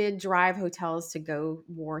 COVID did drive hotels to go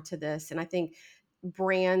more to this, and I think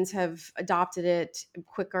brands have adopted it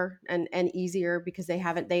quicker and easier because they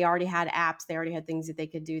already had apps, they already had things that they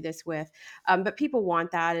could do this with. But people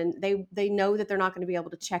want that, and they know that they're not going to be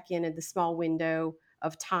able to check in at the small window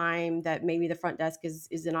of time that maybe the front desk is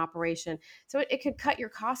in operation. So it could cut your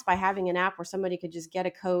cost by having an app where somebody could just get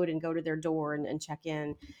a code and go to their door and check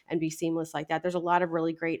in and be seamless like that. There's a lot of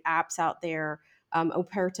really great apps out there.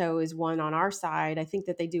 Operto is one on our side. I think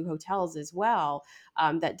that they do hotels as well.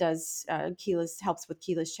 That does keyless, helps with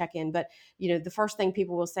keyless check-in. But the first thing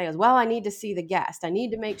people will say is, "Well, I need to see the guest. I need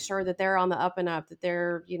to make sure that they're on the up and up, that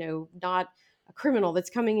they're not a criminal that's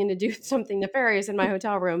coming in to do something nefarious in my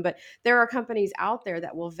hotel room." But there are companies out there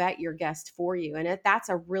that will vet your guest for you, and that's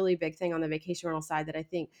a really big thing on the vacation rental side that I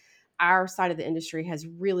think our side of the industry has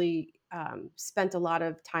really spent a lot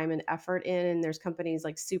of time and effort in. And there's companies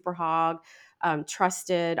like Superhog,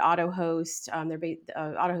 Trusted, AutoHost.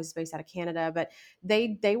 AutoHost is based out of Canada, but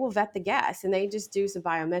they will vet the guests and they just do some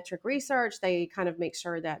biometric research. They kind of make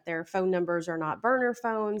sure that their phone numbers are not burner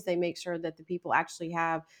phones. They make sure that the people actually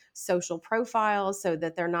have social profiles so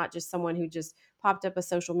that they're not just someone who just popped up a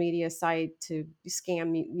social media site to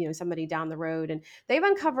scam somebody down the road. And they've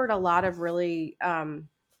uncovered a lot of really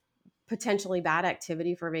potentially bad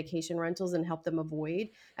activity for vacation rentals and help them avoid.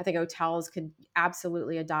 I think hotels could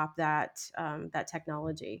absolutely adopt that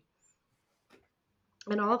technology.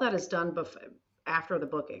 And all that is done after the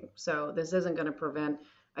booking. So this isn't going to prevent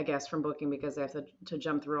a guest from booking because they have to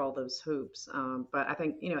jump through all those hoops. But I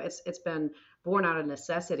think, it's been born out of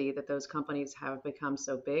necessity that those companies have become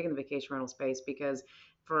so big in the vacation rental space because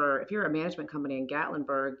if you're a management company in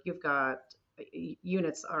Gatlinburg, you've got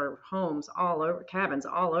units or homes all over, cabins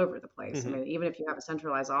all over the place. I Mm-hmm. mean, even if you have a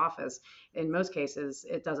centralized office, in most cases,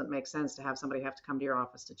 it doesn't make sense to have somebody have to come to your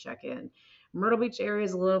office to check in. Myrtle Beach area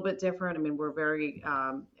is a little bit different. I mean, we're very,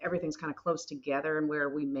 everything's kind of close together and where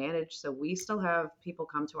we manage. So we still have people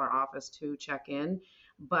come to our office to check in,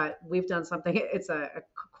 but we've done something, it's a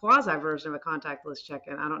quasi version of a contactless check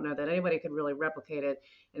in. I don't know that anybody could really replicate it.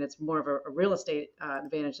 And it's more of a real estate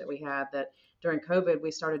advantage that we had that during COVID,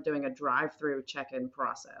 we started doing a drive through check in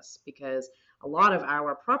process because a lot of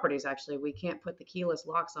our properties actually, we can't put the keyless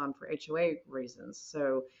locks on for HOA reasons.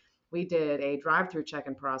 So we did a drive-through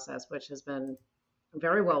check-in process, which has been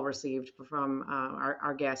very well received from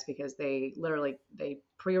our guests because they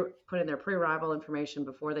put in their pre-arrival information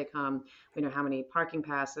before they come. We know how many parking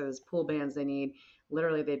passes, pool bands they need.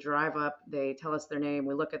 Literally, they drive up, they tell us their name,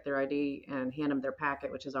 we look at their ID and hand them their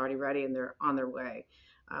packet, which is already ready, and they're on their way.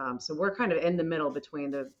 So we're kind of in the middle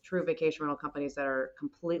between the true vacation rental companies that are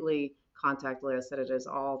completely contactless, that it is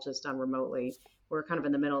all just done remotely. We're kind of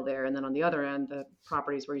in the middle there. And then on the other end, the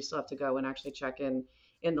properties where you still have to go and actually check in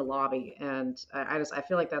the lobby. And I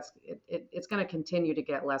feel like it's going to continue to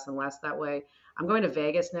get less and less that way. I'm going to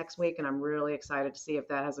Vegas next week and I'm really excited to see if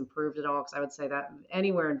that has improved at all. Cause I would say that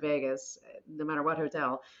anywhere in Vegas, no matter what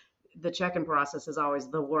hotel, the check-in process is always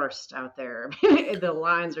the worst out there. The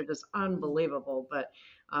lines are just unbelievable, but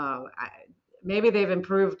maybe they've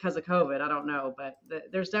improved because of COVID. I don't know, but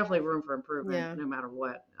there's definitely room for improvement Yeah. no matter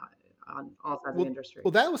what on all sides of Well, the industry.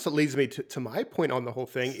 well, that also leads me to my point on the whole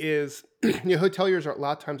thing is, hoteliers are a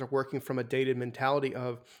lot of times are working from a dated mentality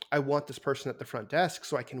of, I want this person at the front desk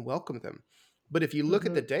so I can welcome them. But if you look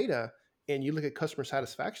at the Hmm. data and you look at customer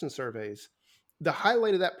satisfaction surveys, the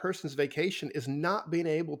highlight of that person's vacation is not being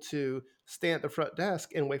able to stand at the front desk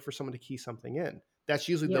and wait for someone to key something in. That's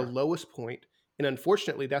usually the Yeah, lowest point. And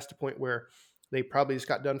unfortunately, that's the point where they probably just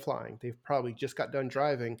got done flying. They've probably just got done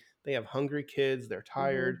driving. They have hungry kids. They're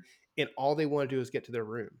tired hmm, and all they want to do is get to their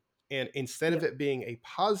room. And instead of yeah, it being a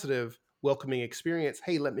positive, welcoming experience,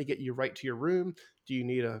 hey, let me get you right to your room. Do you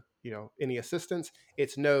need any assistance?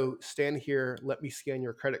 It's no, stand here, let me scan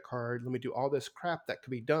your credit card, let me do all this crap that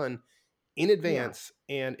could be done in yeah, advance.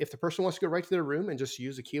 And if the person wants to go right to their room and just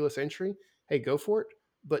use a keyless entry, hey, go for it.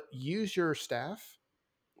 But use your staff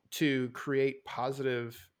to create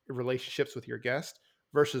positive relationships with your guest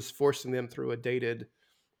versus forcing them through a dated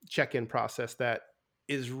check-in process that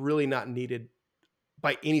is really not needed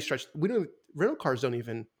by any stretch. Rental cars don't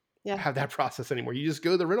even Yeah. have that process anymore. You just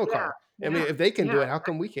go to the rental yeah, car. I mean, yeah, if they can do yeah. it, how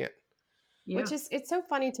come we can't? Yeah. Which is, it's so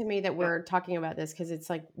funny to me that Yeah. we're talking about this because it's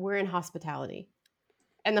like we're in hospitality.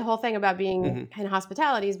 And the whole thing about being Hmm. in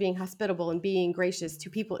hospitality is being hospitable and being gracious to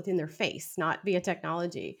people in their face, not via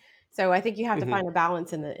technology. So I think you have to Hmm. find a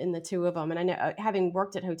balance in the two of them. And I know, having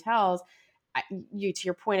worked at hotels, you, to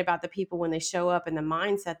your point about the people when they show up and the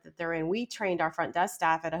mindset that they're in, we trained our front desk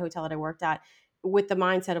staff at a hotel that I worked at with the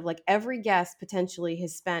mindset of like every guest potentially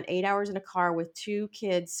has spent 8 hours in a car with two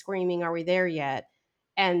kids screaming, "Are we there yet?"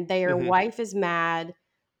 And their Hmm. wife is mad,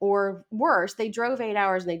 or worse, they drove 8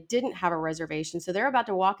 hours and they didn't have a reservation. So they're about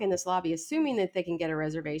to walk in this lobby assuming that they can get a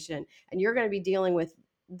reservation. And you're going to be dealing with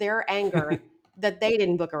their anger that they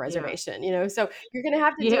didn't book a Yeah. reservation, you know? So you're going to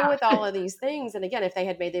have to deal Yeah. with all of these things. And again, if they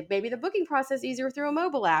had made maybe the booking process easier through a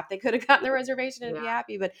mobile app, they could have gotten the reservation and be Yeah.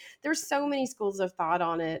 happy. But there's so many schools of thought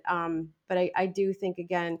on it. But I do think,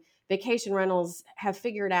 again, vacation rentals have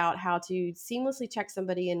figured out how to seamlessly check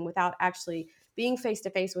somebody in without actually being face to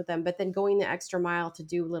face with them, but then going the extra mile to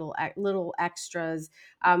do little extras.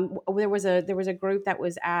 There was a group that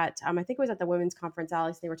was at, I think it was at the women's conference,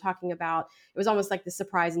 Alex. They were talking about, it was almost like the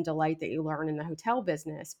surprise and delight that you learn in the hotel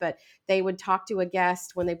business. But they would talk to a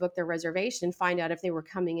guest when they booked their reservation, find out if they were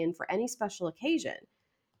coming in for any special occasion.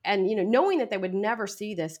 And knowing that they would never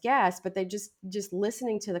see this guest, but they just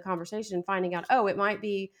listening to the conversation and finding out, oh, it might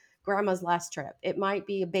be grandma's last trip, it might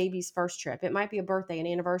be a baby's first trip, it might be a birthday, an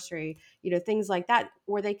anniversary, things like that,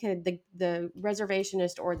 where they could, the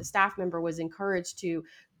reservationist or the staff member was encouraged to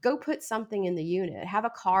go put something in the unit, have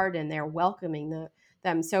a card in there welcoming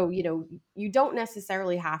them. So you don't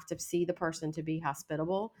necessarily have to see the person to be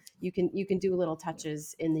hospitable. You can do little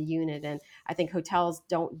touches in the unit, and I think hotels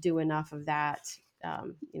don't do enough of that,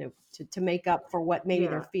 to make up for what maybe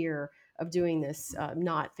their Yeah. fear of doing this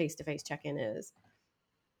not face-to-face check-in is.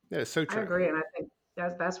 That is so I true. agree, and I think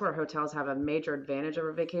that's where hotels have a major advantage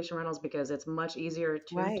over vacation rentals because it's much easier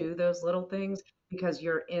to Right. do those little things because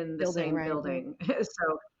you're in the Building, same right. Yeah. building.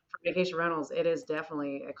 So for vacation rentals, it is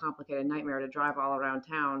definitely a complicated nightmare to drive all around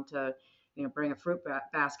town to, bring a fruit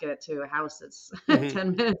basket to a house that's Hmm.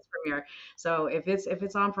 10 minutes from here. So if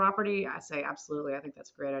it's on property, I say absolutely. I think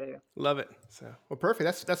that's a great idea. Love it. So, well,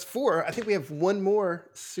 perfect. That's four. I think we have one more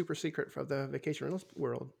super secret from the vacation rentals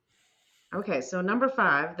world. Okay, so number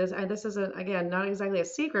five, this is again not exactly a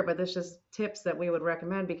secret, but this just tips that we would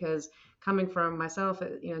recommend because coming from myself,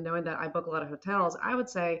 knowing that I book a lot of hotels, I would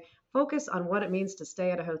say focus on what it means to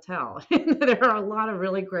stay at a hotel. There are a lot of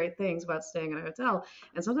really great things about staying at a hotel,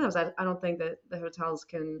 and sometimes I don't think that the hotels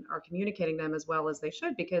are communicating them as well as they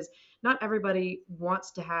should because not everybody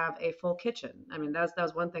wants to have a full kitchen. I mean, that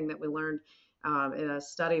was one thing that we learned in a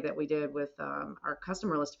study that we did with our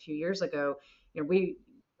customer list a few years ago. We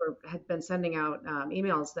had been sending out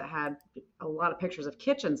emails that had a lot of pictures of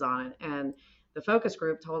kitchens on it, and the focus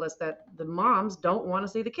group told us that the moms don't want to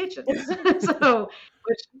see the kitchens. So,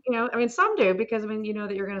 which I mean, some do because I mean,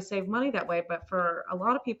 that you're going to save money that way. But for a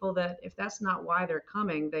lot of people, that if that's not why they're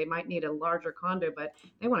coming, they might need a larger condo, but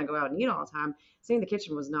they want to go out and eat all the time. Seeing the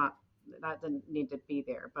kitchen was not that didn't need to be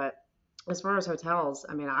there, but as far as hotels,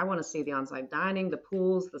 I mean, I want to see the on-site dining, the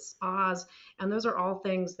pools, the spas, and those are all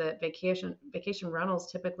things that vacation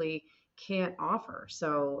rentals typically can't offer.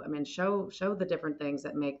 So, I mean, show the different things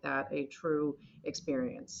that make that a true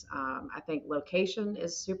experience. I think location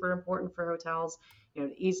is super important for hotels.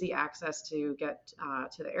 Easy access to get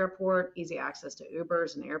to the airport, easy access to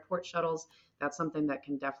Ubers and airport shuttles. That's something that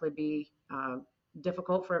can definitely be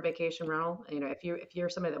difficult for a vacation rental. If you're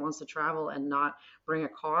somebody that wants to travel and not bring a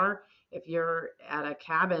car, if you're at a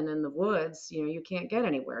cabin in the woods, you can't get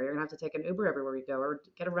anywhere. You're gonna have to take an Uber everywhere you go or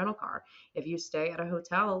get a rental car. If you stay at a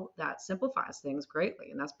hotel, that simplifies things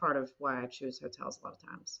greatly, and that's part of why I choose hotels a lot of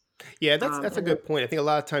times. Yeah, that's a And then, good point. I think a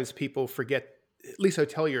lot of times people forget, at least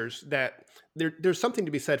hoteliers, that there's something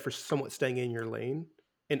to be said for somewhat staying in your lane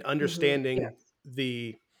and understanding yes,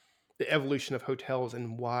 the evolution of hotels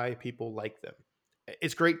and why people like them.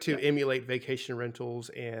 It's great to yeah, emulate vacation rentals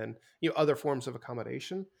and other forms of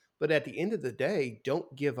accommodation, but at the end of the day,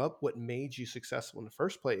 don't give up what made you successful in the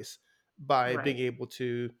first place by being right. able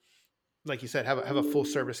to, like you said, have a full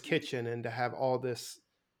service kitchen and to have all this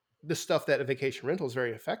stuff that a vacation rental is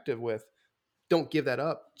very effective with. Don't give that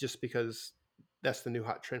up just because that's the new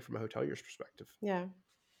hot trend from a hotelier's perspective. Yeah.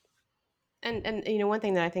 And one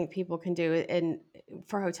thing that I think people can do, and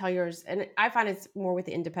for hoteliers, and I find it's more with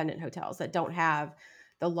the independent hotels that don't have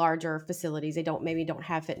the larger facilities, they don't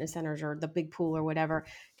have fitness centers or the big pool or whatever,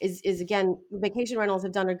 is again, vacation rentals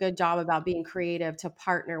have done a good job about being creative to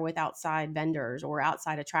partner with outside vendors or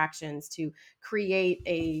outside attractions to create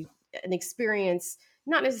an experience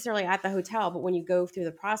not necessarily at the hotel, but when you go through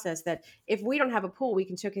the process, that if we don't have a pool, we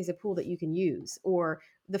can showcase a pool that you can use, or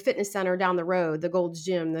the fitness center down the road, the Gold's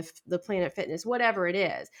Gym, the Planet Fitness, whatever it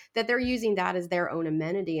is, that they're using that as their own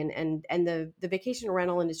amenity. And the vacation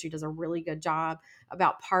rental industry does a really good job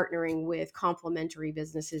about partnering with complementary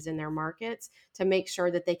businesses in their markets to make sure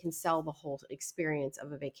that they can sell the whole experience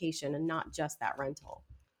of a vacation and not just that rental.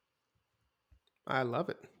 I love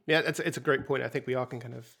it. Yeah, it's a great point. I think we all can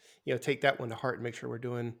kind of, take that one to heart and make sure we're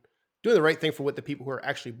doing the right thing for what the people who are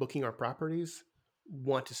actually booking our properties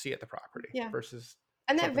want to see at the property versus.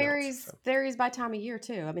 And that varies by time of year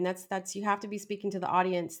too. I mean, that's you have to be speaking to the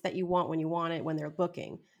audience that you want when you want it, when they're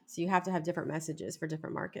booking. So you have to have different messages for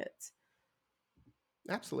different markets.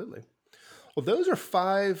 Absolutely. Well, those are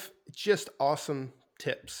 5 just awesome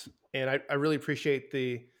tips. And I really appreciate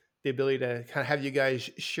the ability to kind of have you guys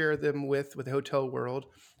share them with the hotel world.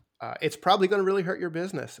 It's probably going to really hurt your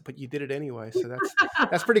business, but you did it anyway. So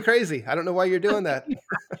that's pretty crazy. I don't know why you're doing that.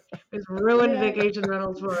 It's ruined vacation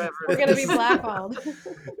rentals forever. We're going to be blackballed.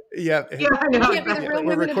 Yeah.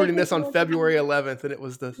 We're recording this on February 11th, and it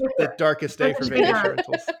was the darkest day for vacation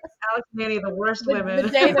rentals. Alex and Annie, the worst women.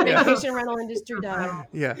 The day the vacation rental industry died.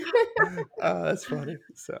 Yeah. That's funny.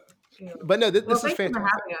 So, but no, this is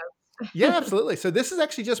fantastic. Yeah, absolutely. So this is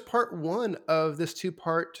actually just part 1 of this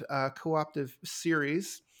 2-part co-optive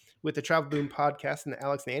series with the Travel Boom podcast and the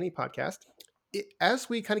Alex and Annie podcast. As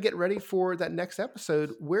we kind of get ready for that next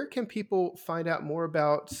episode, where can people find out more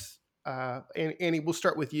about, and Annie, we'll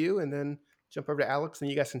start with you and then jump over to Alex, and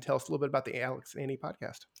you guys can tell us a little bit about the Alex and Annie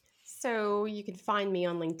podcast. So you can find me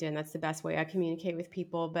on LinkedIn. That's the best way I communicate with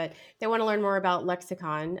people. But they want to learn more about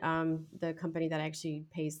Lexicon, the company that actually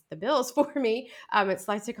pays the bills for me. It's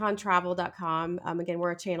lexicontravel.com. Again,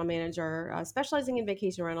 we're a channel manager specializing in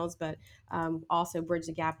vacation rentals, but also bridge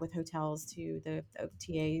the gap with hotels to the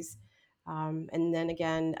OTAs. And then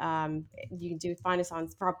again, you can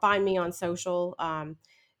find me on social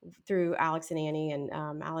through Alex and Annie. And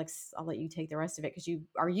Alex, I'll let you take the rest of it because you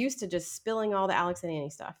are used to just spilling all the Alex and Annie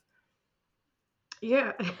stuff.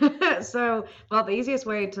 Yeah. So, the easiest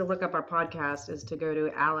way to look up our podcast is to go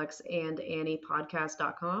to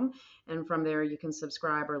alexandanniepodcast.com. And from there, you can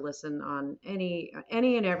subscribe or listen on any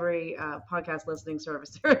and every podcast listening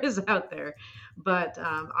service there is out there. But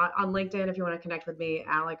on LinkedIn, if you want to connect with me,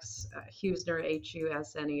 Alex Husner,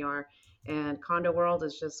 Husner. And Condo World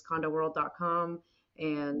is just condoworld.com.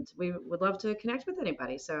 And we would love to connect with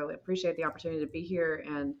anybody. So appreciate the opportunity to be here.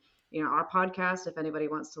 And our podcast, if anybody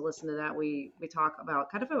wants to listen to that, we talk about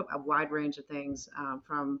kind of a wide range of things.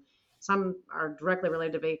 From some are directly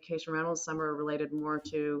related to vacation rentals, some are related more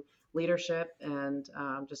to leadership and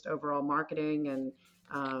just overall marketing and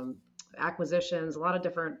acquisitions, a lot of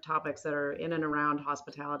different topics that are in and around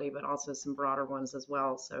hospitality, but also some broader ones as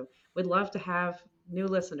well. So we'd love to have new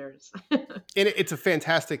listeners. And it's a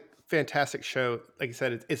fantastic show. Like I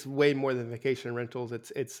said, it's way more than vacation rentals.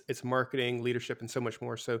 It's marketing, leadership, and so much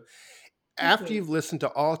more. So after you've listened to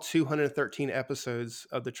all 213 episodes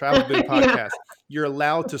of the Travel Boom podcast, you're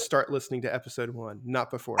allowed to start listening to episode 1,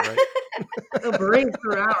 not before, right? It'll breathe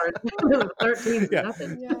for hours. 13 is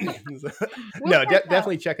nothing. Yeah. No,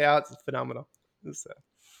 definitely check it out. It's phenomenal. So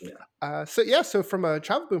from a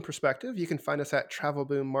Travel Boom perspective, you can find us at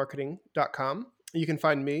travelboommarketing.com. You can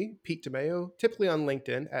find me, Pete DiMaio, typically on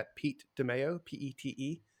LinkedIn at Pete DiMaio,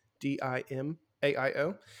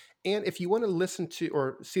 PeteDimaio. And if you want to listen to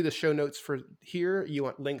or see the show notes for here, you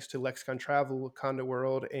want links to Lexicon Travel, Condo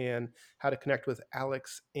World, and how to connect with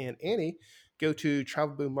Alex and Annie, go to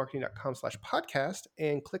travelboommarketing.com/podcast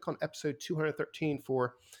and click on episode 213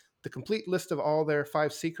 for the complete list of all their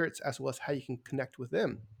 5 secrets, as well as how you can connect with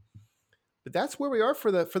them. But that's where we are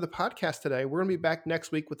for the podcast today. We're going to be back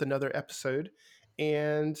next week with another episode.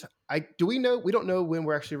 And we don't know when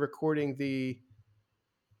we're actually recording the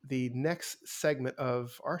next segment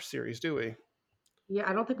of our series, do we? Yeah,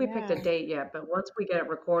 I don't think we picked a date yet, but once we get it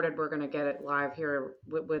recorded, we're going to get it live here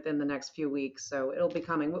within the next few weeks. So it'll be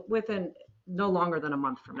coming within no longer than a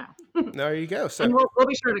month from now. There you go. So and we'll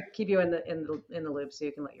be sure to keep you in the loop so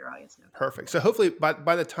you can let your audience know. Perfect. So hopefully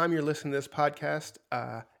by the time you're listening to this podcast,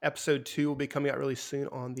 episode 2 will be coming out really soon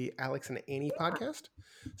on the Alex and Annie podcast.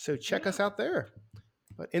 So check us out there.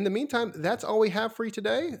 But in the meantime, that's all we have for you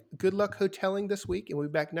today. Good luck hoteling this week, and we'll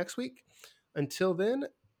be back next week. Until then,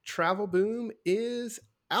 Travel Boom is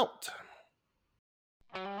out.